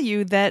me tell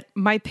you that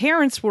my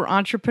parents were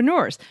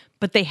entrepreneurs,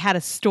 but they had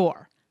a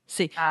store.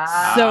 See,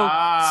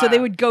 so they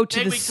would go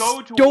to the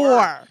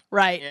store,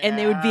 right? Yeah. And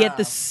they would be at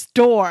the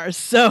store.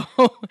 So,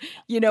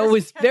 you know, it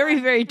was very,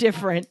 very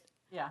different.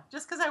 Yeah,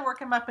 just because I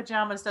work in my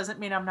pajamas doesn't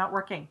mean I'm not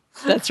working.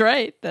 That's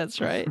right.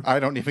 That's right. I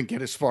don't even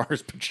get as far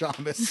as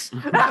pajamas.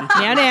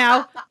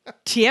 now,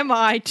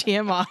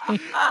 TMI.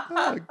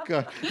 Oh,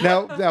 God.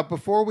 Now,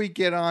 before we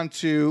get on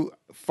to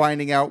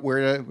finding out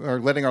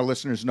or letting our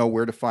listeners know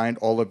where to find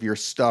all of your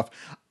stuff,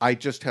 I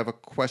just have a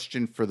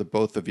question for the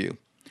both of you.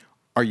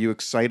 Are you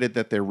excited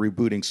that they're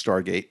rebooting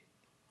Stargate?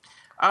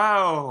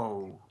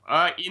 Oh,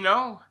 you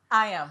know,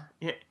 I am.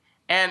 Yeah.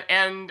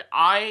 And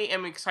I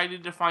am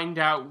excited to find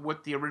out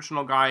what the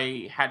original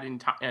guy had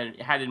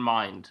in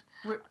mind.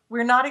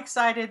 We're not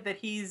excited that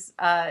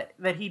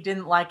that he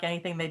didn't like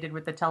anything they did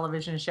with the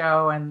television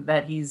show, and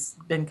that he's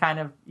been kind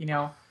of, you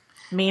know,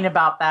 mean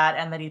about that,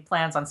 and that he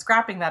plans on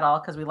scrapping that all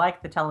because we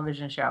like the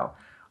television show.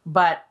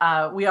 But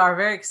we are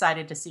very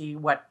excited to see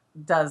what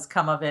does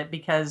come of it,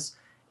 because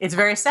it's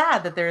very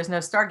sad that there is no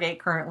Stargate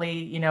currently,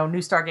 you know, new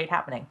Stargate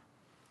happening.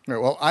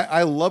 Right, well,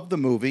 I love the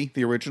movie,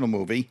 the original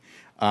movie.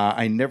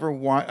 I never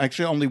watched.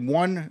 Actually, only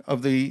one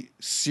of the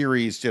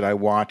series did I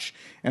watch,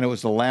 and it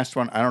was the last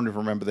one. I don't even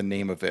remember the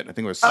name of it. I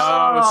think it was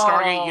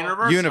Stargate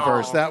Universe.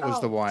 Universe. That was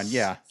the one.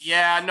 Yeah.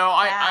 Yeah, no,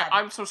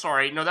 I'm so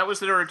sorry. No, that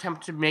was their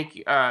attempt to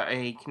make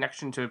a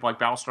connection to like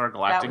Battlestar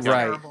Galactica. That was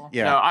Right. terrible.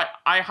 Yeah. No,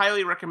 I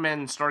highly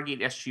recommend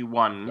Stargate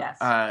SG-1. Yes.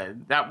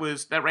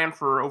 That ran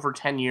for over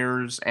 10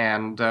 years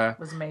and It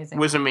was amazing.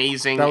 was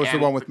amazing. That was the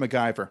and- one with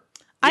MacGyver.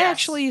 I Yes.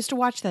 actually used to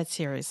watch that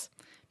series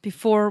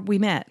before we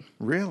met.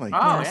 Really?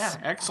 Oh Yes.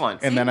 yeah,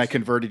 excellent. And then I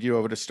converted you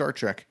over to Star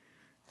Trek.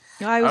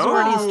 I was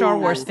already a Star Oh.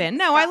 Wars fan.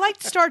 No, I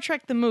liked Star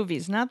Trek the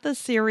movies, not the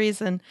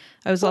series, and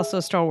I was also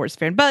a Star Wars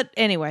fan. But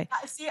anyway,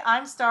 See,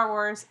 I'm Star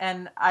Wars,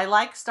 and I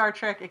like Star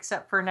Trek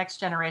except for Next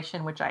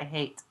Generation, which I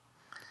hate,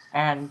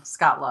 and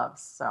Scott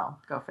loves. So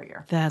go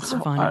figure. that's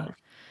funny.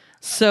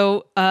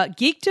 So,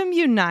 Geekdom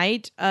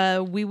Unite,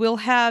 we will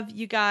have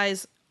you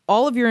guys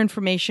all of your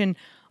information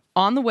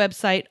on the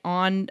website,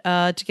 on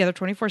Together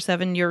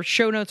 24/7, your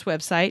show notes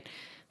website,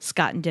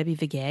 Scott and Debbie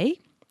Vigay,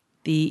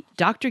 the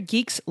Dr.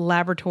 Geeks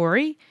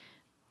Laboratory.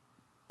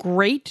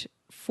 Great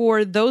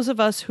for those of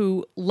us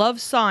who love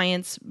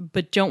science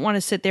but don't want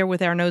to sit there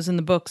with our nose in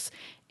the books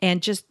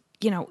and just,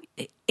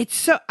 it's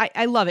so,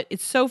 I love it.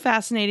 It's so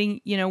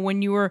fascinating.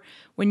 When you were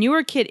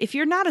a kid, if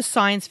you're not a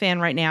science fan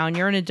right now and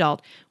you're an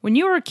adult, when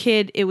you were a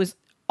kid, it was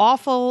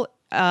awful.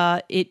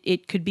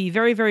 It could be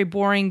very, very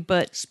boring,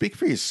 but Speak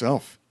for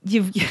yourself.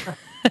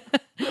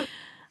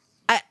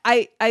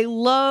 I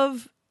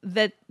love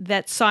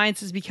that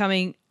science is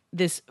becoming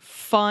this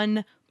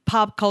fun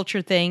pop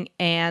culture thing.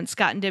 And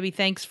Scott and Debbie,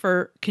 thanks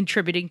for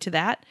contributing to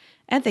that.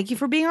 And thank you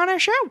for being on our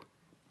show.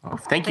 Thank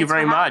you Thanks very for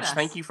having much. us.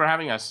 Thank you for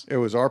having us. It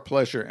was our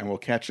pleasure, and we'll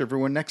catch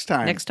everyone next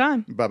time. Next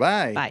time.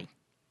 Bye-bye. Bye.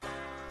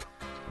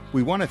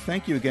 We want to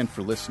thank you again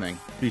for listening.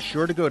 Be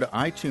sure to go to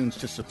iTunes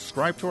to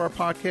subscribe to our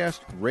podcast,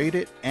 rate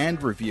it,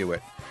 and review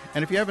it.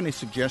 And if you have any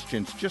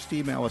suggestions, just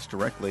email us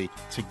directly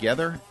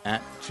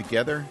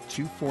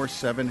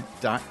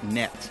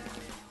together@together247.net.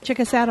 Check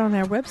us out on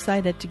our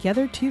website at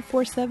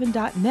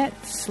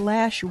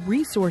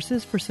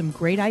together247.net/resources for some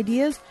great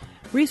ideas,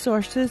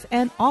 resources,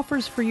 and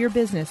offers for your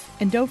business.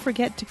 And don't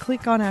forget to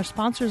click on our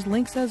sponsors'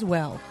 links as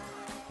well.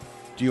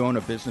 Do you own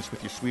a business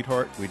with your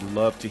sweetheart? We'd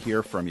love to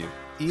hear from you.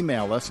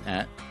 Email us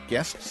at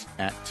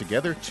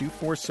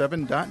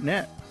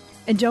guests@together247.net.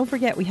 And don't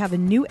forget, we have a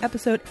new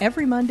episode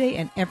every Monday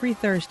and every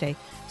Thursday.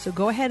 So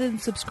go ahead and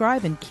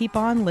subscribe and keep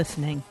on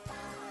listening.